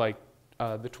topic like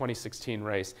the 2016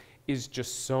 race is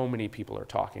just so many people are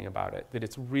talking about it that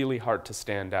it's really hard to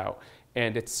stand out.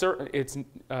 And it's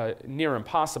near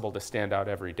impossible to stand out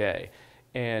every day.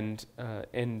 And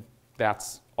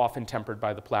that's often tempered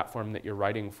by the platform that you're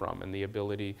writing from and the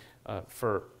ability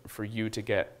for you to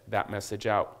get that message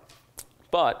out.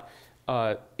 But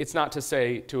it's not to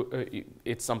say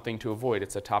it's something to avoid.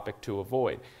 It's a topic to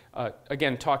avoid.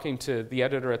 Again, talking to the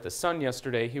editor at The Sun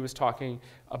yesterday, he was talking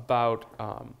about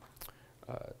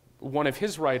one of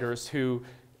his writers who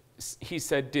he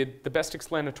said did the best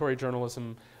explanatory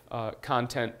journalism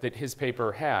content that his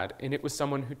paper had, and it was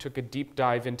someone who took a deep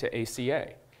dive into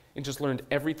ACA and just learned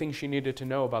everything she needed to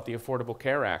know about the Affordable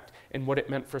Care Act and what it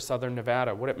meant for Southern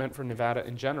Nevada, what it meant for Nevada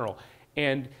in general.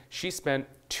 And she spent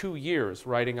 2 years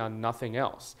writing on nothing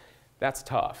else. That's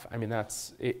tough. I mean,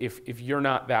 that's, if you're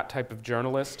not that type of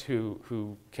journalist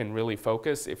who can really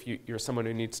focus, if you're someone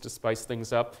who needs to spice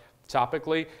things up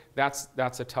topically, that's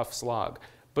a tough slog.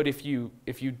 But if you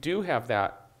do have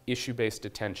that issue-based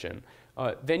attention,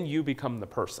 then you become the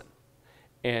person.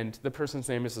 And the person's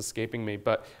name is escaping me,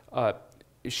 but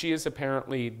she is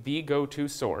apparently the go-to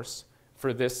source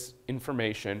for this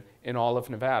information in all of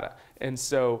Nevada. And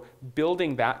so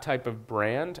building that type of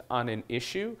brand on an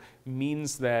issue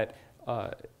means that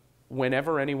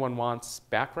whenever anyone wants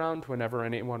background, whenever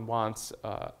anyone wants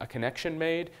a connection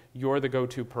made, you're the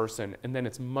go-to person, and then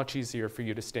it's much easier for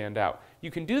you to stand out.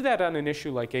 You can do that on an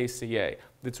issue like ACA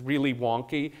that's really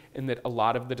wonky and that a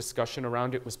lot of the discussion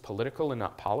around it was political and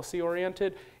not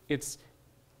policy-oriented. It's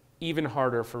even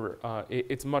harder for,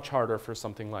 it's much harder for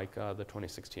something like the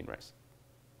 2016 race.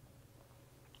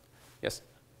 Yes?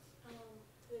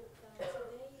 With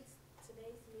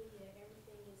today's media,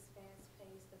 everything is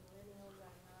fast-paced. The millennials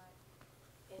are not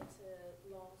into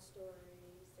long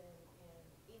stories and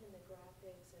even the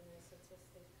graphics and the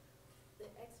statistics. The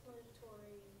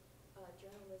explanatory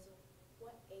journalism,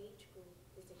 what age group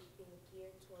is it being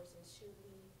geared towards, and should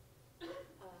we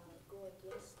go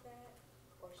against that,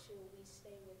 or should we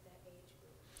stay with that age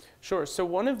group? Sure. So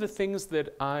one of the things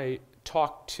that I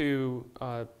talked to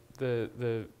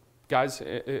the guys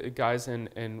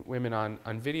and women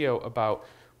on video about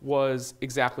was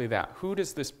exactly that. Who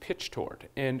does this pitch toward,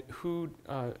 and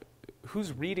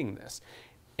who's reading this?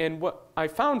 And what I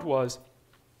found was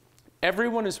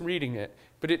everyone is reading it,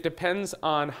 but it depends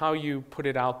on how you put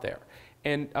it out there.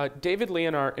 And David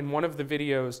Leonard, in one of the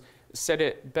videos, said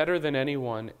it better than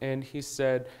anyone, and he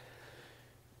said,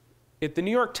 at the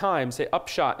New York Times, at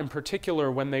Upshot in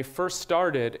particular, when they first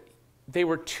started, they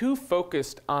were too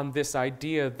focused on this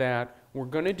idea that we're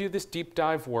going to do this deep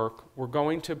dive work, we're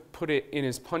going to put it in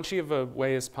as punchy of a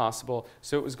way as possible,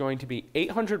 so it was going to be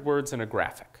 800 words and a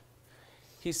graphic.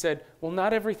 He said, well,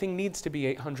 not everything needs to be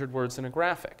 800 words and a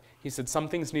graphic. He said some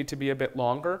things need to be a bit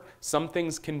longer, some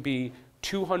things can be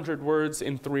 200 words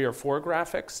in 3 or 4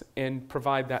 graphics and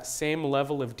provide that same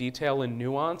level of detail and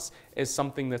nuance as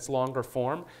something that's longer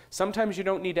form. Sometimes you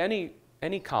don't need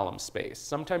any column space.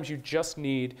 Sometimes you just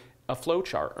need a flow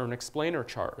chart or an explainer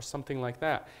chart or something like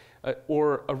that,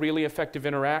 or a really effective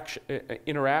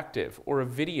interactive or a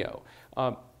video.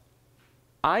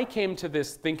 I came to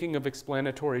this thinking of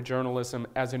explanatory journalism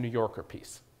as a New Yorker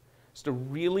piece. Just a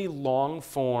really long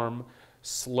form,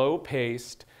 slow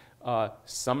paced,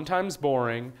 sometimes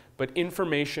boring, but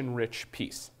information-rich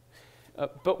piece.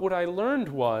 But what I learned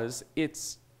was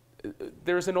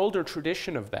there's an older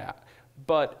tradition of that,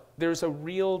 but there's a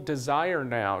real desire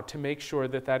now to make sure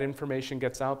that that information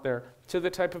gets out there to the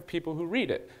type of people who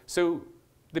read it. So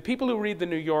the people who read The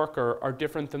New Yorker are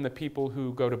different than the people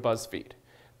who go to BuzzFeed.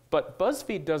 But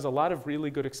BuzzFeed does a lot of really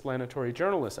good explanatory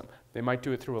journalism. They might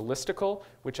do it through a listicle,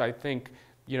 which I think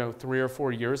 3 or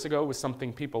 4 years ago was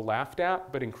something people laughed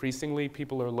at, but increasingly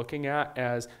people are looking at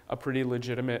as a pretty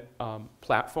legitimate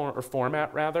platform, or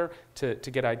format rather, to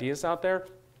get ideas out there.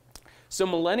 So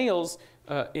millennials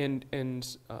and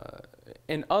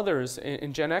others,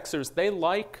 and Gen Xers, they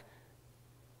like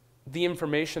the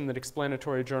information that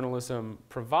explanatory journalism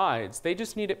provides. They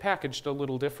just need it packaged a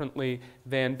little differently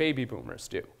than baby boomers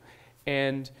do.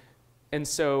 And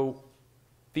so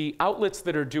the outlets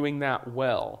that are doing that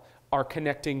well are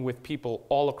connecting with people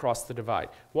all across the divide.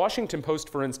 Washington Post,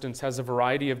 for instance, has a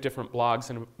variety of different blogs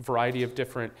and a variety of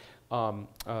different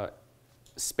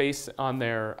space on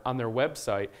their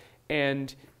website,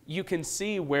 and you can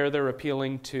see where they're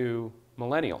appealing to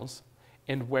millennials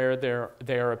and where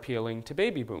they're appealing to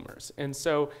baby boomers. And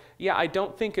so, yeah, I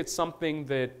don't think it's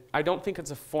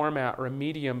a format or a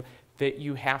medium that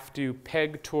you have to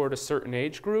peg toward a certain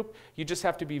age group. You just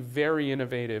have to be very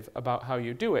innovative about how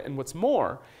you do it. And what's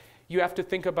more, you have to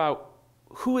think about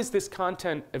who is this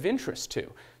content of interest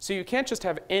to? So you can't just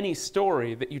have any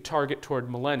story that you target toward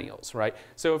millennials, right?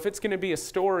 So if it's going to be a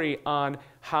story on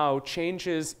how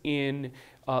changes in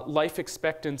life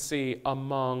expectancy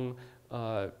among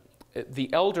the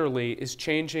elderly is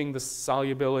changing the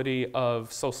solubility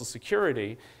of Social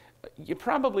Security, you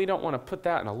probably don't want to put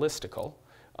that in a listicle.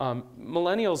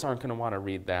 Millennials aren't going to want to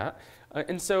read that.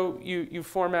 And so you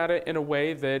format it in a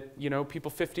way that, you know, people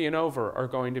 50 and over are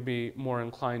going to be more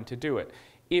inclined to do it.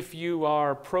 If you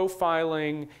are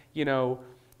profiling, you know,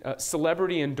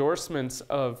 celebrity endorsements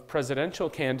of presidential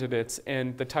candidates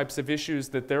and the types of issues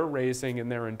that they're raising in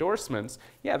their endorsements,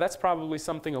 yeah, that's probably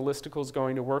something a listicle is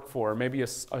going to work for. Maybe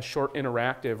a short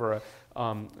interactive or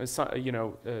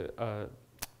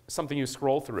something you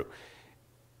scroll through.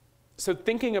 So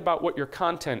thinking about what your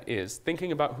content is,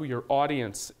 thinking about who your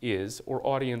audience is or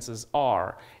audiences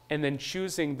are, and then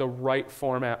choosing the right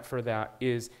format for that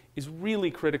is really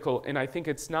critical. And I think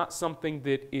it's not something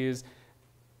that is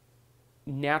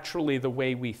naturally the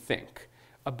way we think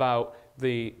about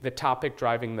the topic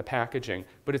driving the packaging,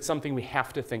 but it's something we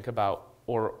have to think about,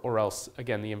 or else,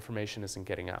 again, the information isn't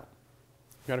getting out.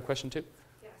 You got a question too?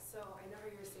 Yeah, so I know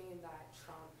you're saying that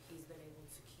Trump, he's been able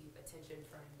to keep attention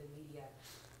from the media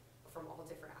from all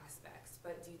different aspects,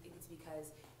 but do you think it's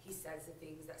because he says the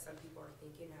things that some people are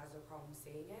thinking and has no problem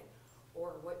saying it?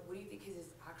 Or what do you think is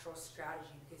his actual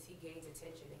strategy? Because he gains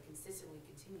attention and consistently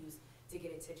continues to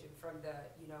get attention from the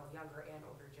younger and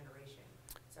older generation.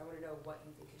 So I want to know what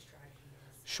you think his strategy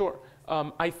is. Sure.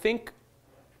 I think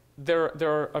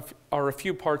there are a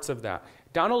few parts of that.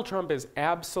 Donald Trump is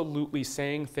absolutely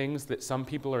saying things that some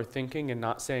people are thinking and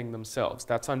not saying themselves.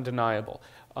 That's undeniable.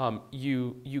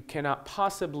 You cannot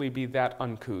possibly be that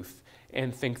uncouth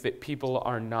and think that people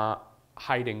are not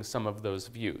hiding some of those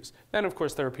views. Then, of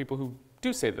course, there are people who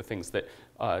do say the things that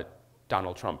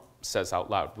Donald Trump says out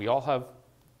loud. We all have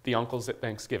the uncles at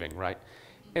Thanksgiving, right?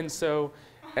 And so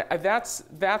that's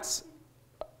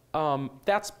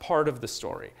part of the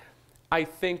story. I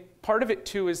think part of it,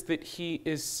 too, is that he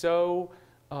is so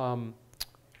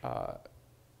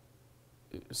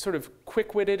sort of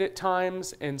quick-witted at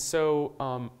times and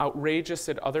so outrageous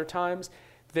at other times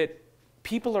that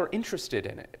people are interested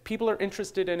in it. People are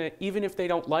interested in it even if they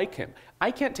don't like him. I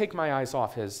can't take my eyes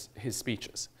off his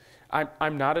speeches.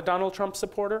 I'm not a Donald Trump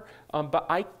supporter, but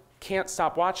I can't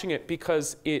stop watching it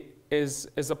because it is,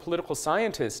 as a political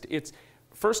scientist, it's,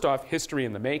 first off, history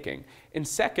in the making, and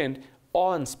second,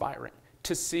 awe-inspiring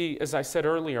to see, as I said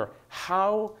earlier,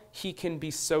 how he can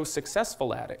be so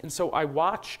successful at it. And so I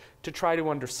watch to try to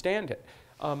understand it.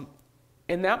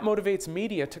 And that motivates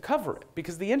media to cover it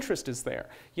because the interest is there.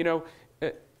 You know,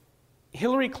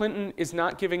 Hillary Clinton is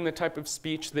not giving the type of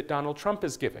speech that Donald Trump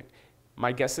is giving.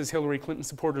 My guess is Hillary Clinton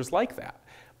supporters like that.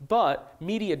 But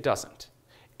media doesn't.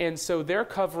 And so they're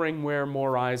covering where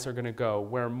more eyes are going to go,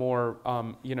 where more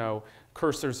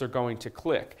cursors are going to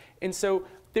click. And so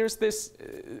there's this,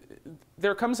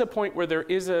 there comes a point where there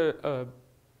is or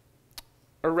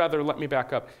rather, let me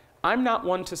back up. I'm not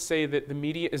one to say that the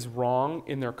media is wrong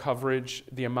in their coverage,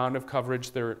 the amount of coverage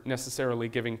they're necessarily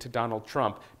giving to Donald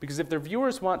Trump, because if their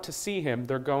viewers want to see him,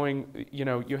 they're going,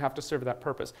 you have to serve that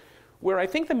purpose. Where I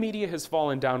think the media has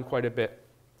fallen down quite a bit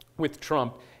with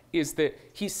Trump is that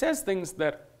he says things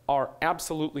that are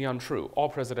absolutely untrue. All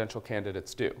presidential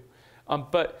candidates do.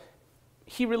 But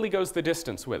he really goes the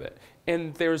distance with it.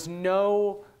 And there's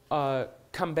no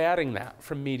combating that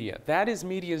from media. That is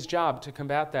media's job to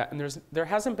combat that. And there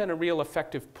hasn't been a real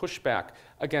effective pushback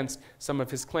against some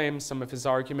of his claims, some of his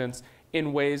arguments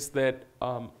in ways that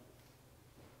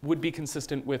would be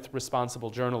consistent with responsible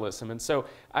journalism. And so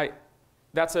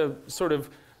that's a sort of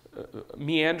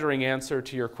meandering answer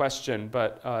to your question,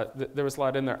 but there was a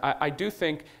lot in there. I do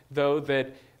think, though,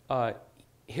 that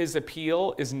his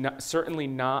appeal is certainly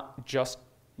not just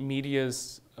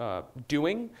media's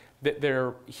doing,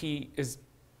 that he is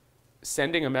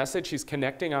sending a message, he's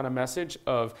connecting on a message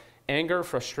of anger,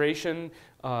 frustration,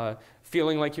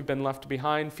 feeling like you've been left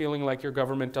behind, feeling like your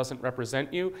government doesn't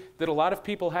represent you, that a lot of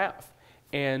people have.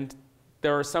 And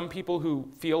there are some people who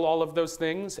feel all of those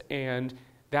things, and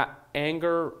that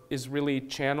anger is really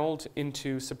channeled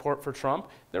into support for Trump.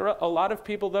 There are a lot of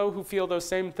people, though, who feel those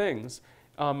same things,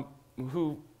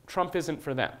 who Trump isn't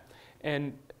for them.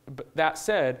 And that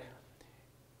said,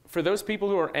 for those people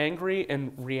who are angry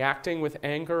and reacting with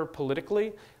anger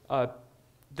politically,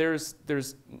 there's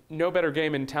no better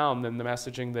game in town than the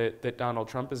messaging that Donald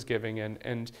Trump is giving,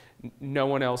 and no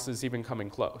one else is even coming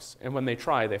close. And when they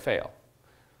try, they fail.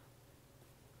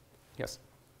 Yes?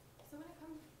 So when it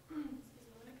comes,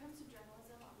 when it comes to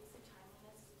journalism, obviously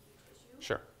timeliness is a huge issue.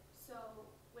 Sure. So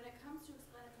when it comes to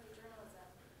explanatory journalism,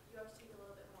 you have to take a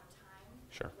little bit more time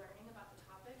Sure. learning about the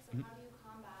topic. So how do you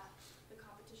combat the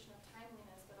competition of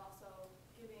timeliness, but also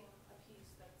giving a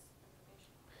piece that's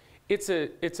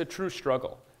informational? It's a true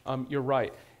struggle. You're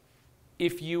right.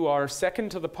 If you are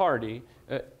second to the party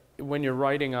when you're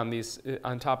writing on these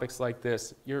on topics like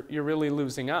this, you're really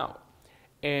losing out.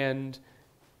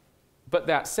 But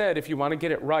that said, if you want to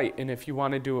get it right and if you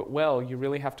want to do it well, you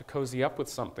really have to cozy up with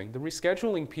something. The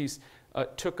rescheduling piece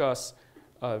took us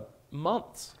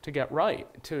months to get right,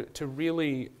 to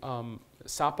really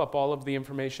sop up all of the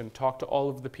information, talk to all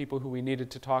of the people who we needed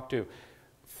to talk to.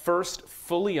 First,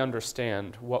 fully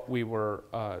understand what we were,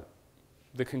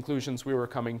 the conclusions we were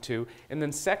coming to, and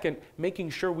then second,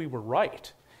 making sure we were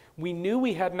right. We knew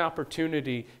we had an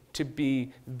opportunity to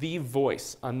be the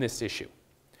voice on this issue.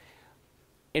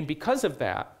 And because of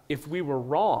that, if we were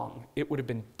wrong, it would have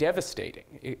been devastating.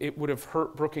 It would have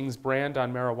hurt Brookings' brand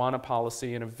on marijuana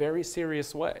policy in a very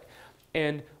serious way.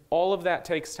 And all of that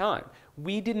takes time.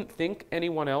 We didn't think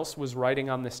anyone else was writing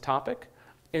on this topic,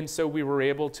 and so we were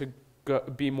able to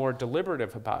be more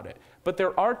deliberative about it. But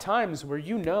there are times where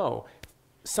you know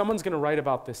someone's going to write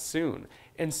about this soon.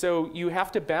 And so you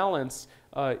have to balance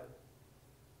the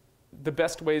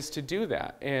best ways to do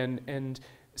that. And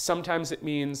sometimes it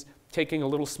means taking a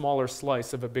little smaller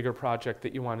slice of a bigger project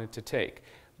that you wanted to take.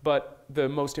 But the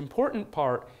most important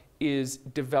part is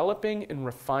developing and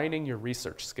refining your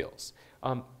research skills.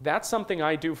 That's something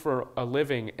I do for a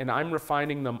living, and I'm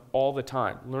refining them all the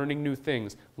time, learning new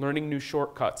things, learning new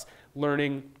shortcuts,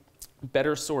 learning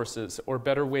better sources or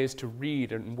better ways to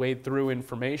read and wade through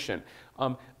information.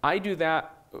 I do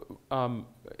that,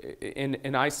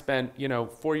 and I spent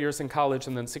 4 years in college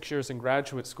and then 6 years in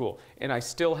graduate school, and I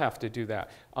still have to do that.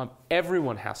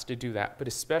 Everyone has to do that, but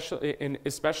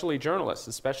especially journalists,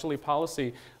 especially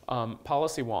policy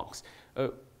wonks.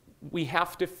 We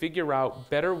have to figure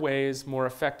out better ways, more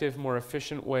effective, more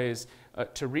efficient ways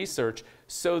to research,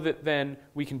 so that then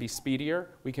we can be speedier,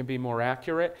 we can be more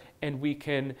accurate, and we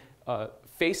can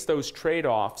face those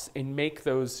trade-offs and make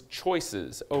those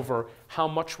choices over how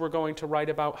much we're going to write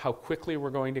about, how quickly we're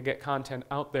going to get content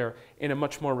out there in a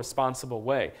much more responsible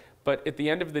way. But at the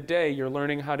end of the day, you're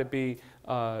learning how to be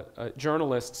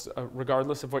journalists,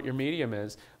 regardless of what your medium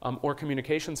is, or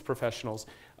communications professionals.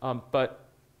 But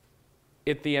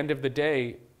at the end of the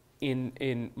day,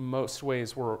 in most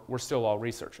ways, we're still all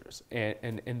researchers.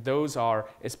 And those are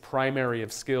as primary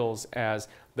of skills as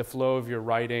the flow of your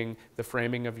writing, the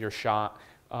framing of your shot,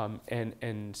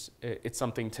 and it's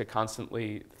something to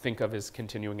constantly think of as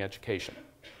continuing education.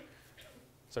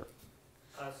 Sir?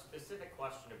 A specific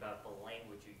question about the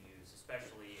language you use,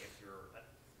 especially if you're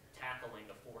tackling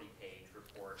a 40-page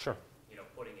report, Sure.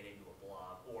 Putting it into a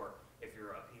blog, or if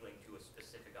you're appealing to a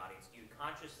specific audience. Do you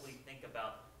consciously think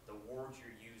about the words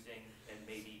you're using and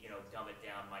maybe, dumb it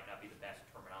down might not be the best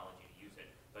terminology to use it,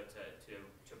 but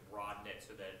to broaden it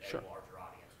so that Sure. a larger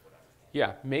audience would understand?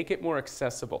 Yeah, make it more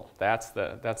accessible. That's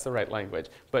the right language.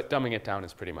 But dumbing it down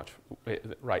is pretty much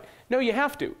right. No, you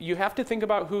have to. You have to think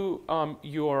about who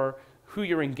you're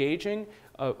engaging,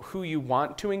 who you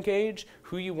want to engage,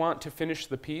 who you want to finish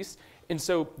the piece. And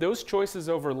so those choices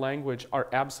over language are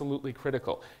absolutely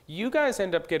critical. You guys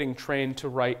end up getting trained to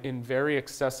write in very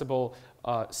accessible,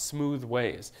 smooth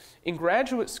ways. In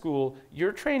graduate school,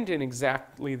 you're trained in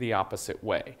exactly the opposite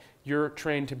way. You're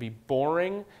trained to be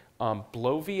boring,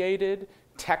 bloviated,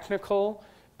 technical,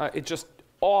 it's just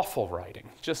awful writing,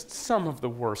 just some of the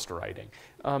worst writing.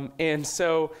 And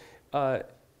so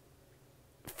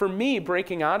for me,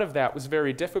 breaking out of that was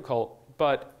very difficult,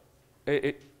 but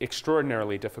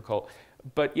extraordinarily difficult.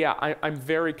 But yeah, I'm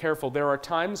very careful. There are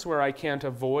times where I can't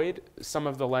avoid some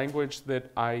of the language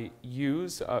that I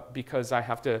use because I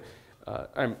have to,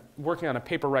 I'm working on a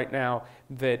paper right now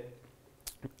that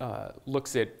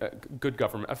looks at good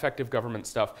government, effective government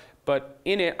stuff. But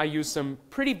in it, I use some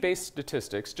pretty base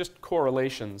statistics, just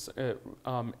correlations,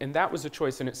 and that was a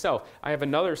choice in itself. I have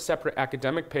another separate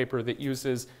academic paper that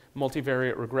uses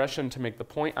multivariate regression to make the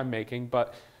point I'm making,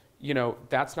 but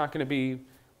that's not going to be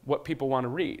what people want to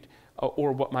read,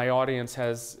 or what my audience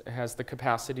has the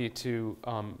capacity to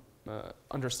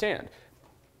understand.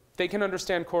 They can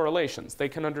understand correlations. They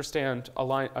can understand a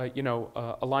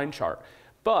line chart.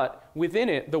 But within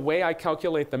it, the way I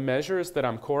calculate the measures that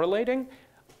I'm correlating,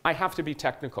 I have to be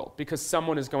technical because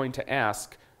someone is going to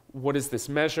ask, what does this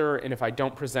measure? And if I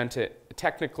don't present it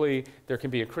technically, there can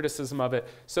be a criticism of it.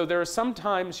 So there are some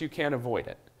times you can't avoid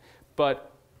it.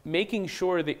 But making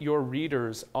sure that your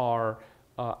readers are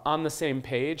on the same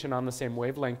page and on the same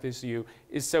wavelength as you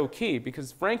is so key,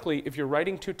 because frankly, if you're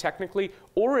writing too technically,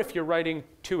 or if you're writing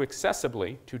too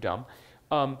excessively, too dumb,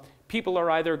 people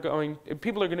are going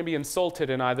to be insulted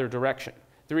in either direction.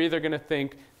 They're either going to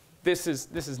think, this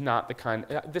is not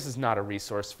a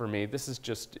resource for me. This is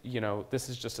just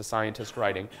a scientist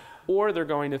writing. Or they're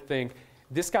going to think,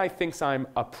 this guy thinks I'm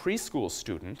a preschool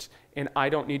student and I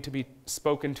don't need to be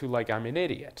spoken to like I'm an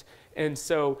idiot. And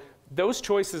so those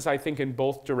choices, I think, in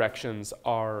both directions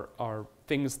are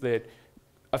things that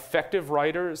effective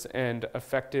writers and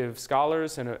effective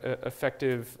scholars and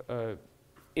effective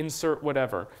insert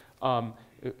whatever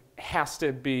has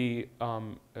to be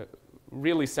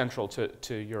really central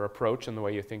to your approach and the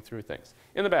way you think through things.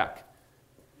 In the back.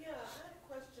 Yeah, I had a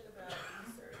question about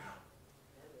research.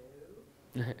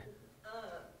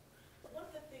 Hello. One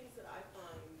of the things that I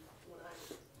find when I'm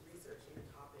researching a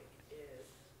topic is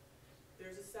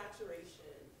there's a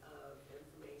saturation of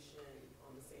information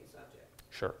on the same subject.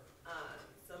 Sure.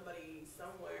 Somebody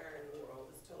somewhere in the world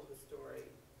has told the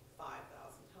story 5,000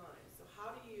 times. So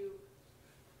how do you,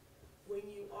 when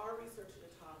you are researching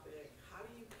a topic, how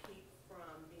do you keep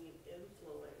from being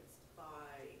influenced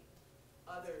by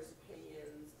others'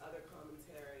 opinions, other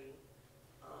commentary,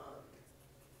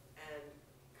 and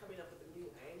coming up with a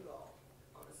new angle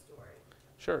on a story?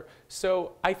 Sure.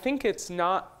 So I think it's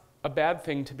not a bad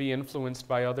thing to be influenced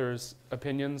by others'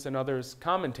 opinions and others'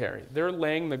 commentary. They're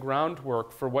laying the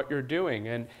groundwork for what you're doing,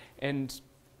 and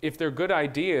if they're good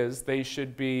ideas, they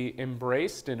should be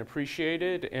embraced and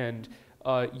appreciated and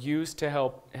used to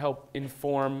help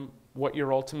inform what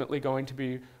you're ultimately going to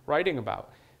be writing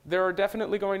about. There are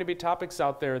definitely going to be topics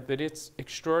out there that it's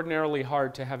extraordinarily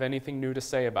hard to have anything new to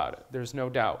say about it. There's no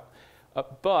doubt.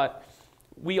 But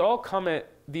we all come at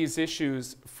these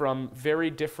issues from very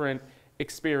different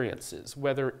experiences,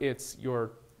 whether it's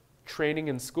your training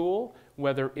in school,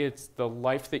 whether it's the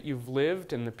life that you've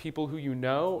lived and the people who you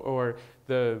know, or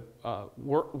the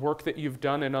work that you've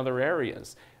done in other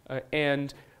areas.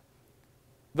 And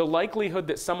the likelihood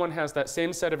that someone has that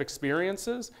same set of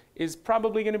experiences is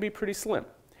probably going to be pretty slim.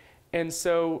 And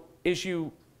so as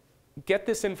you get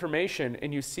this information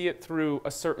and you see it through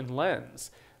a certain lens,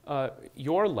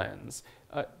 your lens,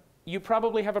 you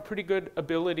probably have a pretty good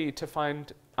ability to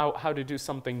find out how to do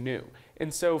something new.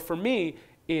 And so for me,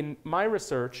 in my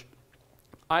research,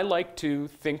 I like to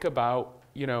think about,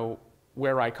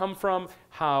 where I come from,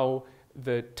 how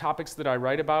the topics that I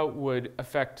write about would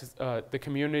affect the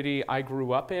community I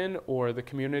grew up in, or the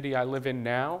community I live in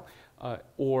now,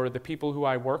 or the people who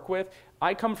I work with.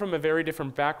 I come from a very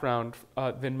different background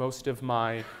than most of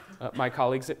my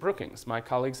colleagues at Brookings. My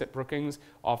colleagues at Brookings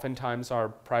oftentimes are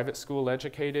private school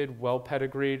educated,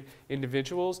 well-pedigreed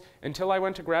individuals. Until I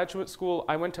went to graduate school,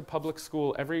 I went to public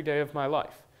school every day of my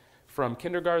life, from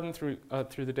kindergarten through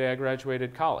the day I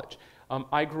graduated college.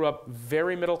 I grew up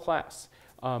very middle class.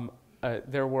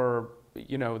 There were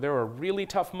really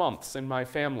tough months in my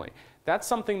family. That's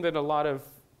something that a lot of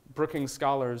Brookings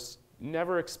scholars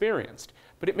never experienced.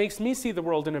 But it makes me see the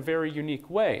world in a very unique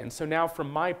way. And so now from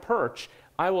my perch,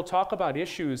 I will talk about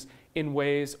issues in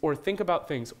ways, or think about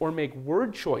things, or make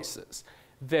word choices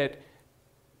that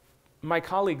my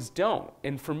colleagues don't.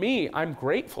 And for me, I'm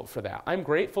grateful for that. I'm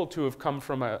grateful to have come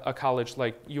from a college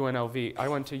like UNLV. I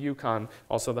went to UConn,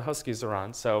 also the Huskies are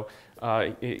on, so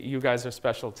you guys are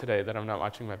special today that I'm not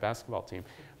watching my basketball team.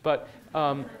 But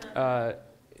the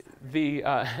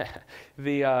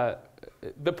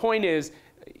point is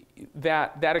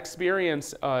that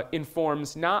experience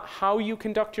informs not how you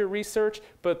conduct your research,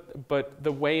 but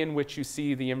the way in which you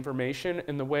see the information,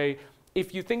 and the way,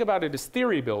 if you think about it as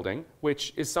theory building,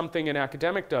 which is something an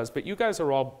academic does, but you guys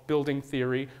are all building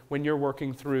theory when you're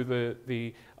working through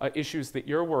the issues that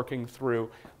you're working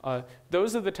through.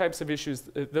 Those are the types of issues,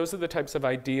 those are the types of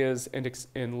ideas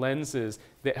and lenses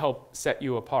that help set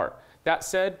you apart. That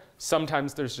said,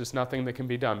 sometimes there's just nothing that can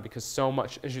be done, because so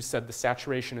much, as you said, the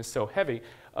saturation is so heavy.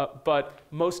 But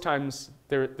most times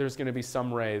there's going to be some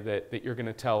way that you're going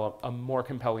to tell a more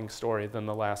compelling story than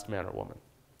the last man or woman.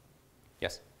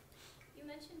 Yes? You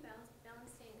mentioned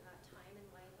balancing time and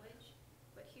language,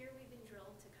 but here we've been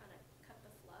drilled to kind of cut the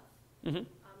fluff. Mm-hmm.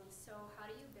 So how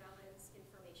do you balance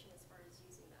information as far as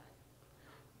using that?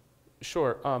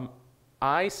 Sure.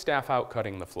 I staff out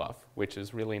cutting the fluff, which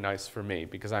is really nice for me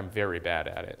because I'm very bad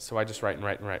at it. So I just write and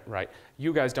write and write and write.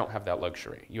 You guys don't have that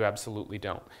luxury. You absolutely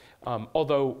don't.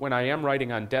 Although when I am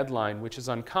writing on deadline, which is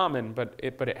uncommon, but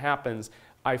it happens,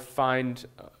 I find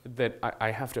that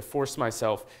I have to force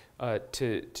myself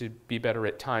to be better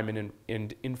at time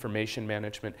and information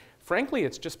management. Frankly,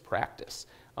 it's just practice.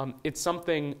 It's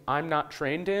something I'm not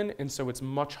trained in, and so it's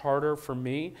much harder for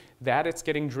me. That it's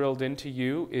getting drilled into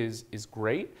you is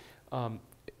great.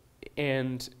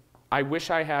 And I wish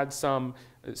I had some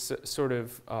sort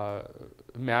of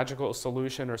magical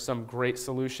solution or some great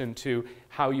solution to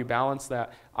how you balance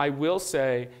that. I will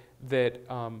say that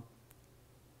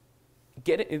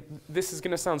this is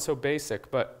going to sound so basic,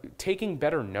 but taking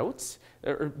better notes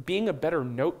or being a better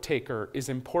note taker is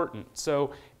important.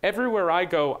 So everywhere I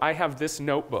go, I have this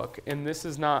notebook, and this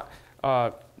is not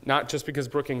just because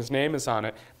Brookings' name is on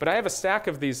it, but I have a stack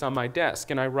of these on my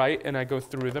desk, and I write and I go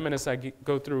through them, and as I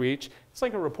go through each, it's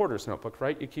like a reporter's notebook,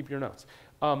 right? You keep your notes.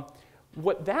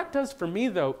 What that does for me,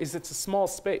 though, is it's a small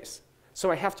space, so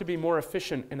I have to be more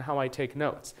efficient in how I take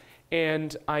notes.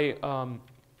 And I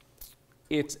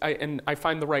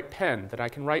find the right pen that I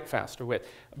can write faster with.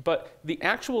 But the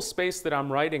actual space that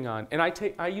I'm writing on, and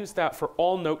I use that for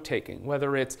all note-taking,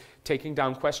 whether it's taking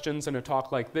down questions in a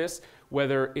talk like this,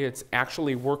 whether it's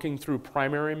actually working through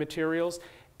primary materials.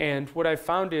 And what I've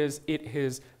found is it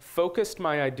has focused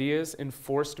my ideas and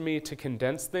forced me to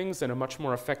condense things in a much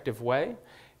more effective way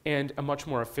and a much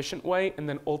more efficient way, and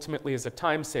then ultimately as a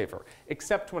time saver,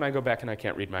 except when I go back and I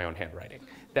can't read my own handwriting.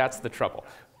 That's the trouble.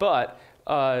 But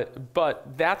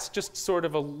that's just sort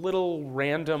of a little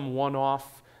random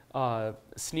one-off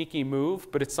sneaky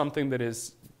move, but it's something that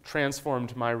has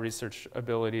transformed my research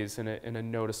abilities in a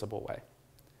noticeable way.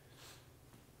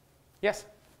 Yes?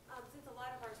 Since a lot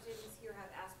of our students here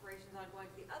have aspirations on going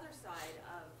to the other side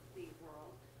of the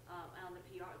world, on the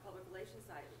PR, public relations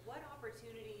side, what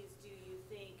opportunities do you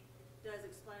think does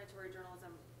explanatory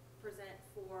journalism present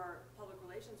for public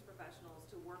relations professionals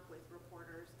to work with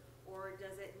reporters, or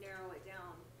does it narrow it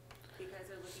down because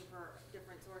they're looking for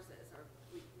different sources, or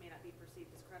we may not be perceived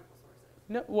as credible sources?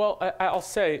 No, well, I'll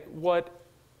say what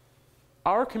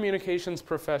our communications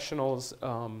professionals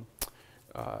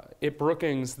at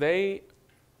Brookings, they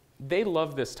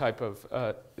love this type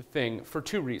of thing for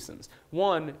two reasons.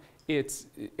 One,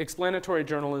 explanatory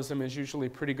journalism is usually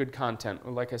pretty good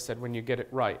content, like I said, when you get it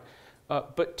right.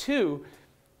 But two,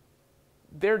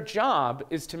 their job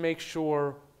is to make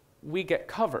sure we get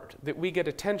covered, that we get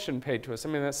attention paid to us. I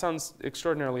mean, that sounds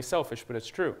extraordinarily selfish, but it's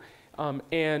true.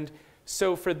 And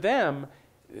so for them,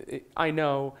 I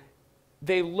know,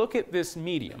 they look at this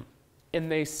medium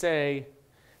and they say,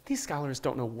 these scholars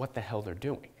don't know what the hell they're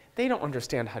doing. They don't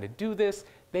understand how to do this.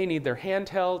 They need their hand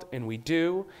held, and we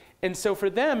do. And so for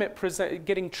them,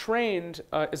 getting trained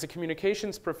as a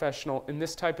communications professional in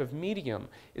this type of medium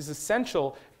is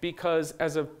essential, because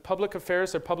as a public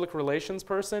affairs or public relations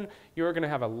person, you're going to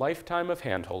have a lifetime of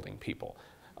hand-holding people.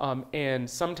 And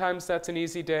sometimes that's an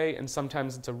easy day, and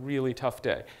sometimes it's a really tough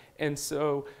day. And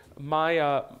so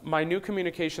my new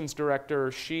communications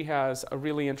director, she has a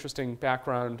really interesting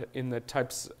background in the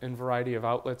types and variety of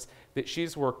outlets that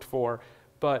she's worked for,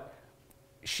 but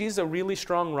she's a really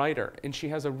strong writer, and she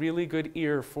has a really good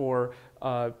ear for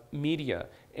media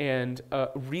and a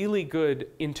really good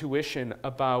intuition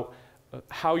about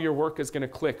how your work is going to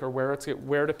click, or where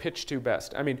to pitch to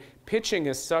best. I mean, pitching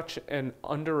is such an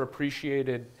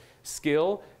underappreciated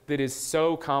skill that is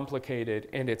so complicated,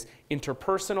 and it's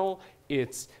interpersonal,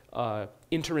 it's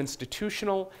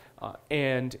interinstitutional,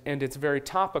 and it's very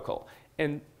topical.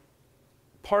 And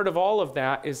part of all of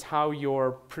that is how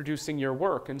you're producing your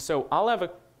work. And so I'll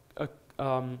have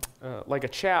like a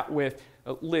chat with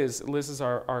Liz. Liz is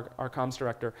our comms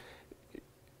director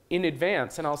in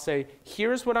advance, and I'll say,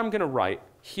 here's what I'm going to write.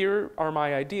 Here are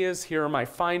my ideas. Here are my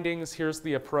findings. Here's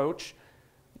the approach.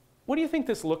 What do you think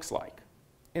this looks like?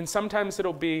 And sometimes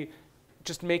it'll be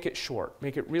just make it short,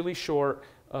 make it really short,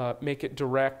 make it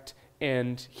direct,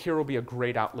 and here will be a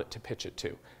great outlet to pitch it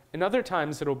to. And other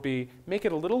times it'll be make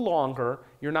it a little longer.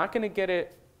 You're not going to get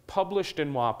it published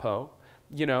in WAPO,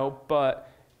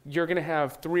 but you're going to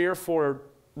have 3 or 4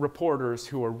 reporters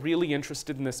who are really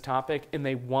interested in this topic, and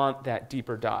they want that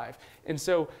deeper dive. And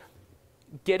so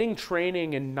getting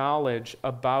training and knowledge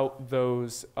about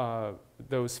those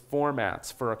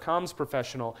formats for a comms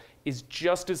professional is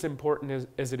just as important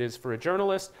as it is for a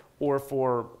journalist or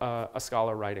for a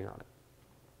scholar writing on it.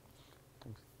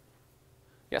 Thanks.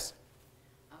 Yes?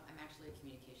 I'm actually a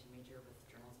communication major with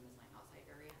journalism as my outside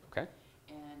area. Okay.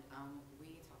 And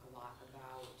we talk a lot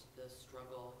about the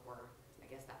struggle, or I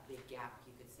guess that big gap,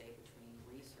 you could say, between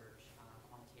research,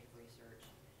 quantitative research,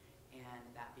 and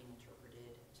that being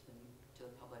interpreted to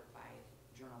the public by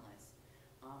journalists.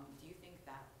 Do you think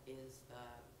that is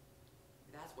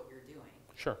that's what you're doing?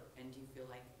 Sure. And do you feel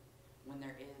like when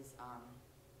there is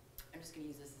I'm just going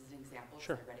to use this as an example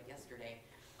because Sure. I read it yesterday.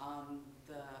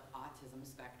 The autism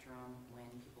spectrum,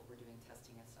 when people were doing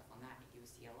testing and stuff on that at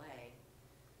UCLA,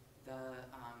 the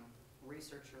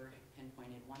researcher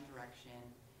pinpointed one direction,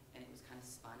 and it was kind of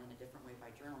spun in a different way by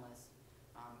journalists,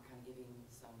 kind of giving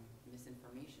some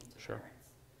misinformation to Sure.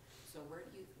 parents. So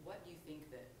what do you think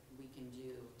that we can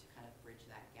do to kind of bridge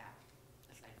that gap,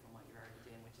 aside from what you're already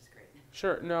doing, which is great?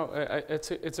 Sure. No,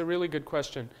 it's a really good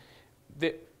question.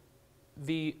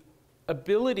 The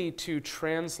ability to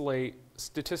translate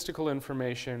statistical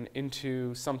information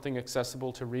into something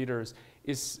accessible to readers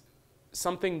is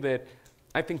something that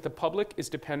I think the public is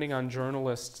depending on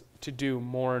journalists to do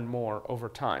more and more over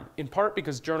time. In part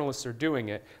because journalists are doing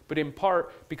it, but in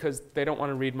part because they don't want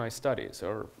to read my studies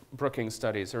or Brookings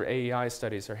studies or AEI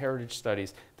studies or heritage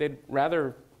studies. They'd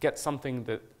rather get something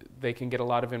that they can get a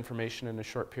lot of information in a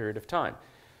short period of time.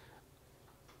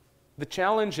 The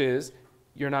challenge is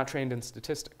you're not trained in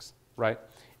statistics, right?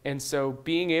 And so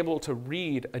being able to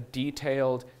read a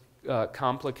detailed,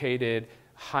 complicated,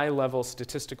 high-level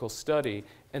statistical study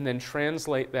and then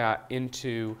translate that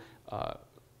into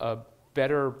a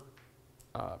better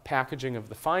packaging of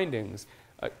the findings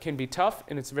can be tough,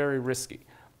 and it's very risky.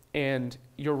 And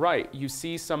you're right, you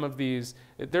see some of these,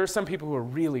 there are some people who are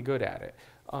really good at it.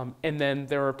 And then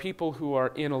there are people who are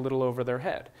in a little over their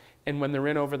head. And when they're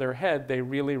in over their head, they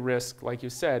really risk, like you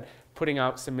said, putting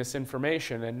out some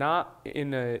misinformation, and not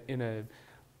in a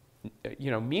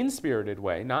mean-spirited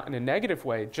way, not in a negative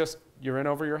way, just you're in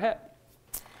over your head.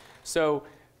 So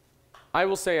I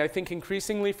will say, I think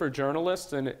increasingly for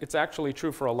journalists, and it's actually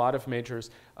true for a lot of majors,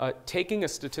 taking a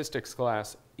statistics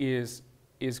class is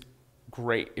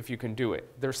great if you can do it.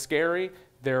 They're scary,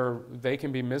 they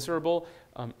can be miserable,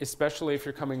 especially if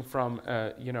you're coming from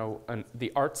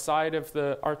the arts side of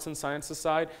the arts and sciences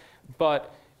side,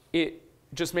 but it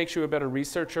just makes you a better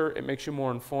researcher, it makes you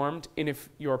more informed, and if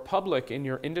your public in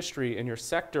your industry, in your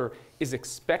sector, is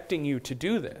expecting you to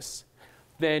do this,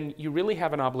 then you really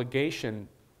have an obligation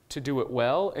to do it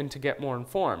well and to get more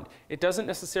informed. It doesn't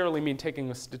necessarily mean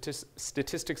taking a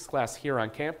statistics class here on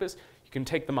campus. You can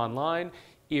take them online.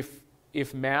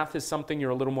 If math is something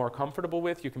you're a little more comfortable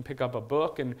with, you can pick up a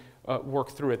book and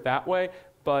work through it that way.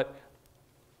 But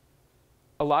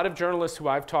a lot of journalists who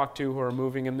I've talked to who are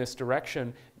moving in this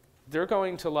direction, they're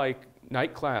going to like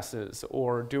night classes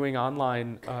or doing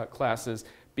online classes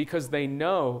because they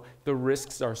know the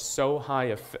risks are so high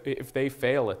if they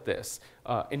fail at this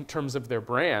in terms of their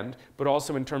brand, but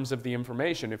also in terms of the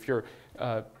information. If you're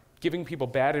giving people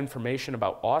bad information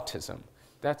about autism,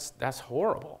 that's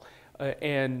horrible.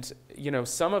 And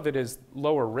some of it is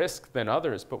lower risk than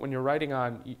others, but when you're writing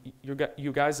on,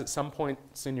 you guys at some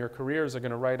points in your careers are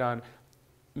going to write on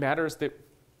matters that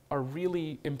are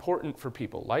really important for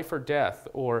people, life or death,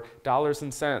 or dollars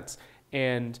and cents.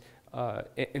 And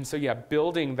so, yeah,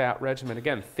 building that regimen,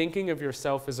 again, thinking of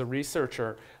yourself as a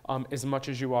researcher as much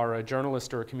as you are a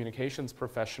journalist or a communications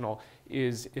professional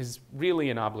is really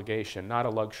an obligation, not a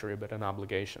luxury, but an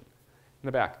obligation. In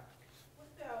the back. What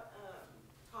about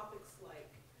topics like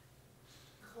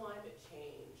climate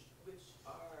change, which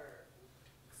are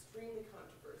extremely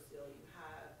controversial? You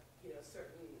have,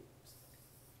 certain,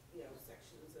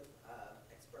 sections of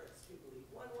experts who believe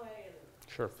one way, and then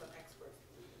Sure. some experts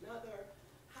believe another.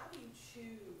 How do you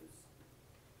choose,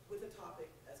 with a topic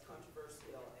as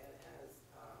controversial and as,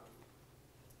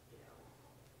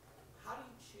 how do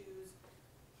you choose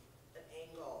an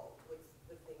angle with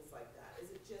things like that?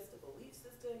 Is it just a belief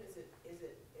system? Is it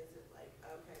like,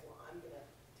 okay, well, I'm gonna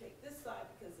take this side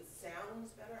because it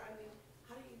sounds better? I mean,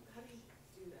 how do you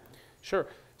do that? Sure.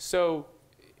 So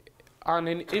on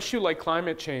an issue like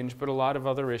climate change, but a lot of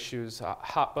other issues,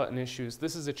 hot button issues,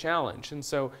 this is a challenge. And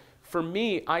so for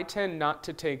me, I tend not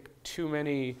to take too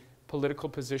many political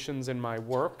positions in my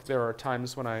work. There are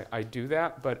times when I do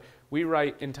that, but we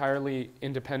write entirely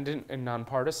independent and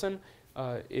nonpartisan.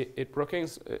 At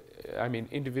Brookings,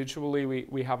 individually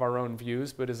we have our own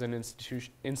views, but as an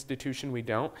institution we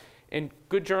don't. And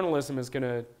good journalism is going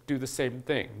to do the same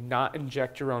thing, not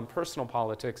inject your own personal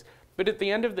politics. But at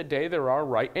the end of the day, there are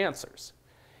right answers.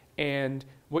 And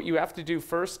what you have to do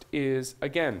first is,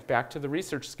 again, back to the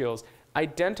research skills,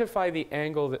 identify the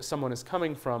angle that someone is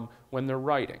coming from when they're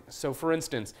writing. So for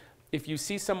instance, if you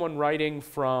see someone writing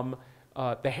from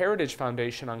the Heritage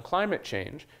Foundation on climate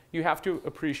change, you have to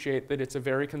appreciate that it's a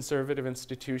very conservative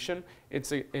institution.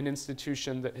 It's an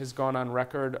institution that has gone on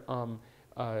record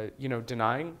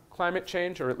denying climate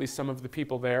change, or at least some of the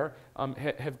people there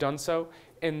have done so.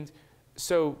 And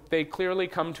so they clearly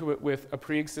come to it with a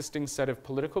pre-existing set of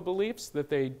political beliefs that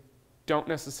they don't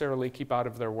necessarily keep out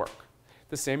of their work.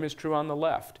 The same is true on the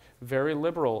left. Very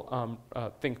liberal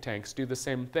think tanks do the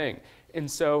same thing. And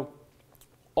so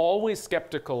always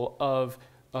skeptical of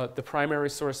the primary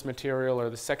source material or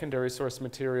the secondary source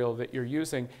material that you're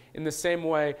using. In the same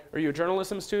way, are you a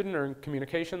journalism student or in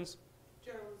communications?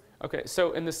 Journalism. Okay,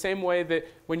 so in the same way that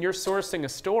when you're sourcing a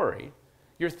story,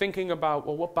 you're thinking about,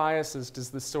 well, what biases does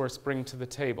this source bring to the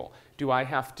table? Do I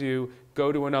have to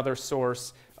go to another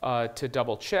source to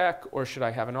double check, or should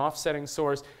I have an offsetting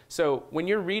source? So when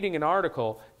you're reading an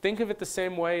article, think of it the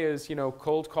same way as, you know,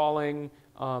 cold calling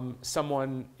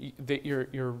someone that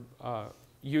you're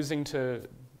using to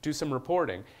do some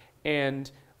reporting.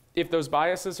 And if those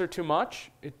biases are too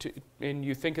much and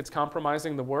you think it's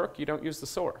compromising the work, you don't use the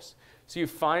source. So you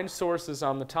find sources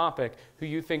on the topic who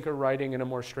you think are writing in a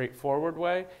more straightforward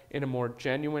way, in a more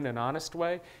genuine and honest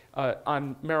way.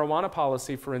 On marijuana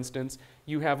policy, for instance,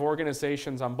 you have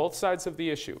organizations on both sides of the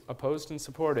issue, opposed and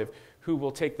supportive, who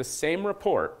will take the same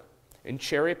report and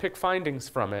cherry pick findings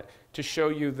from it to show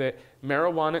you that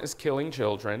marijuana is killing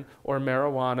children or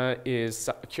marijuana is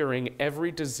curing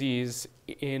every disease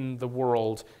in the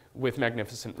world with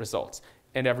magnificent results,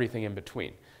 and everything in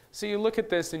between. So you look at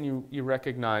this and you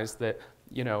recognize that,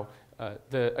 you know,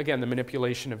 again, the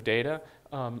manipulation of data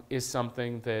is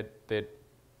something that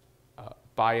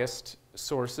biased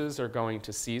sources are going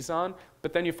to seize on,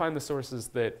 but then you find the sources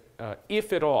that,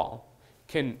 if at all,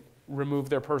 can remove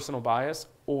their personal bias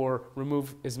or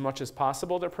remove as much as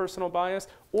possible their personal bias,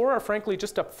 or are frankly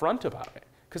just upfront about it.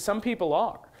 Because some people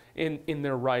are in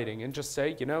their writing and just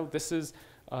say, you know, this is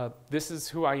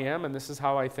who I am and this is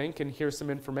how I think, and here's some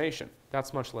information.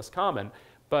 That's much less common.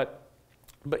 But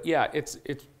yeah, it's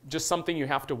just something you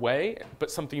have to weigh, but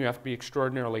something you have to be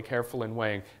extraordinarily careful in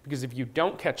weighing, because if you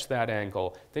don't catch that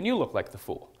angle, then you look like the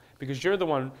fool, because you're the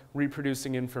one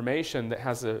reproducing information that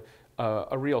has a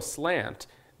real slant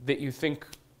that you think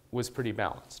was pretty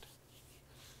balanced.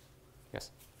 Yes?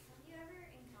 Have you ever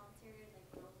encountered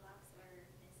like roadblocks or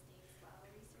mistakes while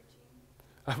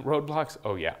researching? Roadblocks?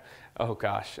 Oh yeah. Oh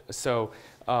gosh. So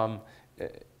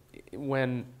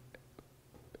when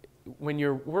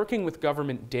you're working with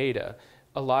government data,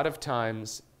 a lot of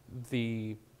times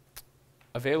the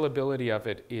availability of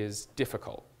it is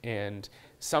difficult, and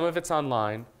some of it's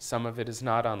online, some of it is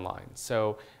not online.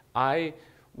 So I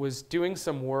was doing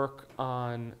some work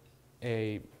on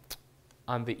the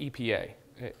EPA,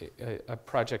 a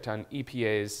project on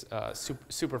EPA's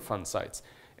Superfund sites.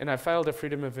 And I filed a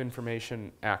Freedom of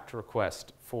Information Act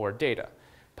request for data.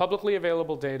 Publicly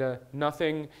available data,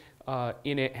 nothing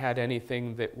in it had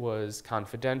anything that was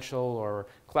confidential or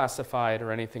classified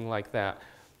or anything like that.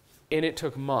 And it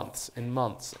took months and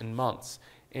months and months.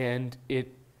 And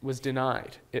it was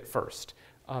denied at first.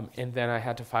 And then I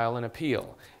had to file an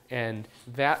appeal. And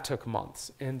that took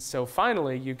months. And so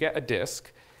finally, you get a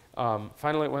disk.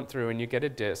 Finally, it went through, and you get a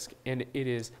disk, and it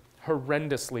is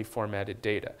horrendously formatted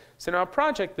data. So now a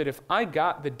project that if I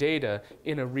got the data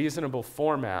in a reasonable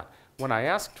format when I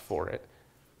asked for it,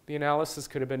 the analysis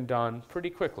could have been done pretty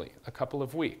quickly, a couple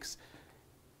of weeks.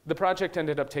 The project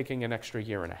ended up taking an extra 1.5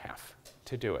 years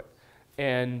to do it.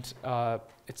 And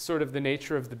it's sort of the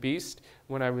nature of the beast.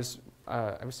 When I was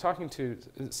talking to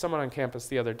someone on campus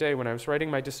the other day when I was writing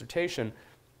my dissertation,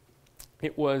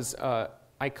 it was,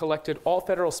 I collected all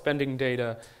federal spending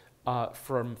data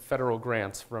from federal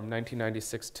grants from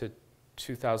 1996 to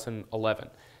 2011.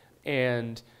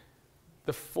 And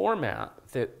the format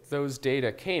that those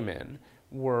data came in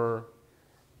were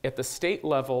at the state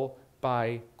level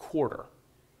by quarter.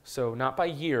 So not by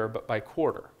year, but by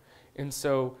quarter. And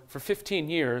so for 15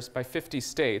 years, by 50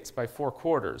 states, by 4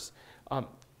 quarters,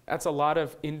 that's a lot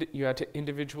of, you had to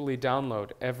individually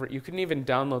download you couldn't even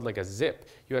download like a zip.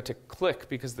 You had to click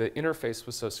because the interface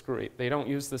was so screwy. They don't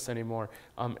use this anymore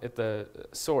at the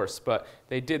source, but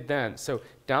they did then. So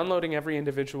downloading every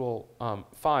individual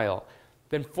file,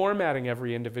 then formatting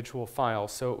every individual file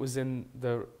so it was in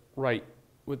the right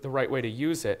way to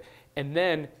use it, and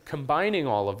then combining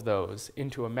all of those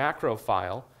into a macro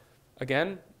file,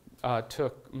 again,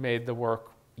 made the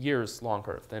work years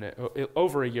longer than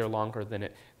over a year longer than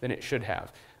it should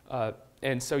have.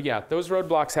 And so yeah, those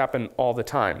roadblocks happen all the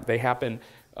time. They happen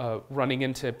running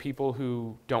into people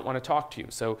who don't want to talk to you.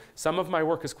 So some of my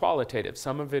work is qualitative.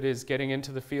 Some of it is getting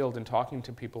into the field and talking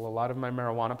to people. A lot of my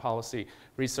marijuana policy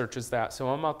research is that. So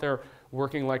I'm out there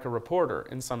working like a reporter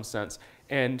in some sense.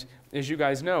 And as you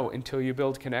guys know, until you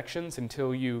build connections,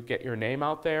 until you get your name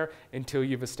out there, until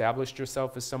you've established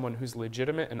yourself as someone who's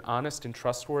legitimate and honest and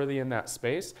trustworthy in that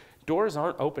space, doors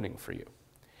aren't opening for you.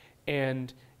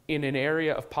 And in an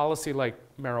area of policy like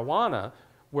marijuana,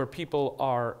 where people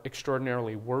are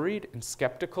extraordinarily worried and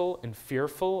skeptical and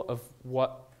fearful of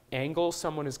what angle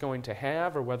someone is going to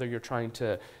have, or whether you're trying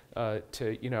to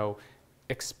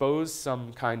expose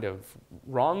some kind of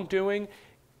wrongdoing.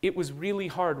 It was really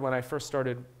hard when I first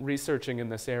started researching in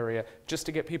this area just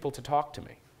to get people to talk to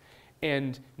me.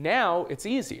 And now it's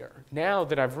easier. Now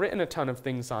that I've written a ton of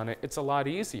things on it, it's a lot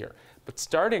easier. But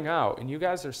starting out, and you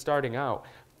guys are starting out,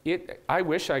 I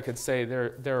wish I could say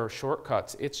there are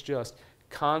shortcuts. It's just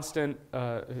constantly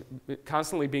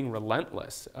being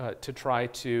relentless to try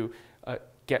to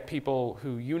get people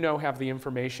who you know have the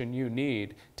information you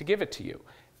need to give it to you.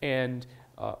 And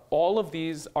all of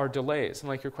these are delays. And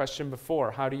like your question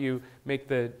before, how do you make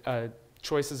the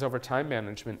choices over time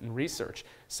management and research?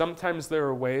 Sometimes there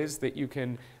are ways that you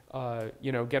can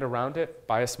get around it,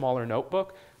 buy a smaller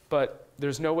notebook, but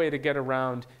there's no way to get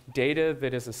around data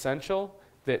that is essential,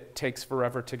 that takes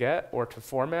forever to get or to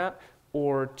format,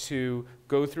 or to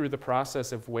go through the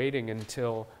process of waiting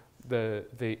until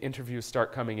the interviews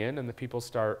start coming in and the people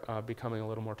start becoming a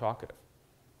little more talkative.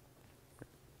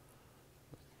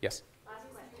 Yes?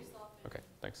 Okay,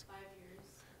 thanks. 5 years.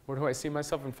 Where do I see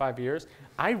myself in 5 years?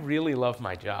 I really love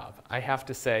my job. I have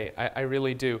to say, I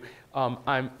really do.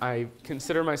 I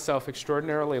consider myself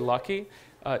extraordinarily lucky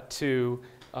to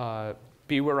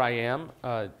be where I am.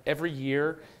 Every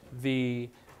year,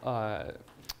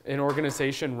 an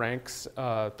organization ranks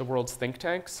the world's think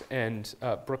tanks, and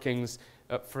Brookings,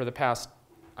 for the past,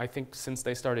 I think since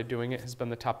they started doing it, has been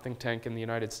the top think tank in the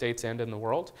United States and in the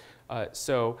world.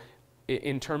 So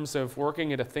in terms of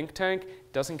working at a think tank,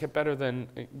 it doesn't get better than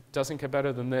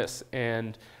this.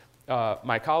 And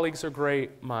my colleagues are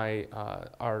great.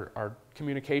 Our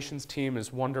communications team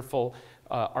is wonderful.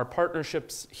 Our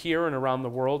partnerships here and around the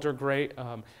world are great.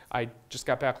 I just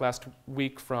got back last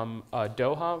week from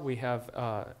Doha. We have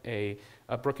a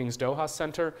Brookings Doha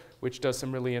Center, which does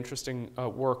some really interesting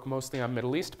work, mostly on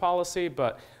Middle East policy,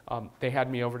 but they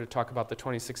had me over to talk about the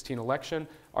 2016 election.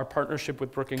 Our partnership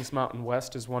with Brookings Mountain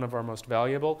West is one of our most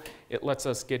valuable. It lets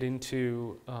us get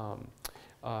into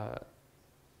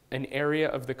an area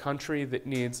of the country that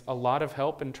needs a lot of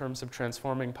help in terms of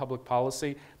transforming public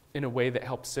policy in a way that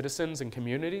helps citizens and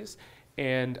communities.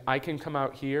 And I can come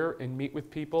out here and meet with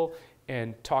people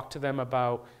and talk to them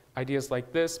about ideas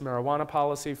like this, marijuana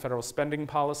policy, federal spending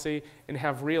policy, and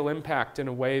have real impact in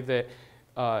a way that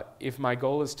if my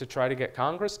goal is to try to get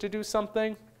Congress to do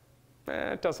something,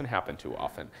 it doesn't happen too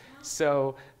often.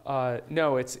 So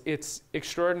no, it's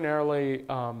extraordinarily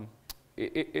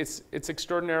it's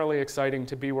extraordinarily exciting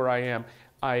to be where I am.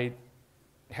 I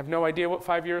have no idea what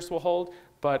 5 years will hold,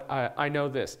 but I know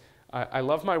this. I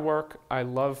love my work, I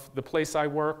love the place I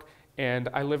work, and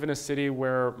I live in a city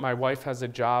where my wife has a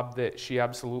job that she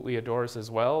absolutely adores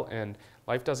as well, and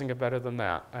life doesn't get better than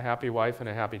that. A happy wife and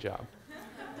a happy job.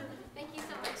 Thank you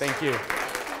so much. Thank you.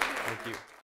 Thank you.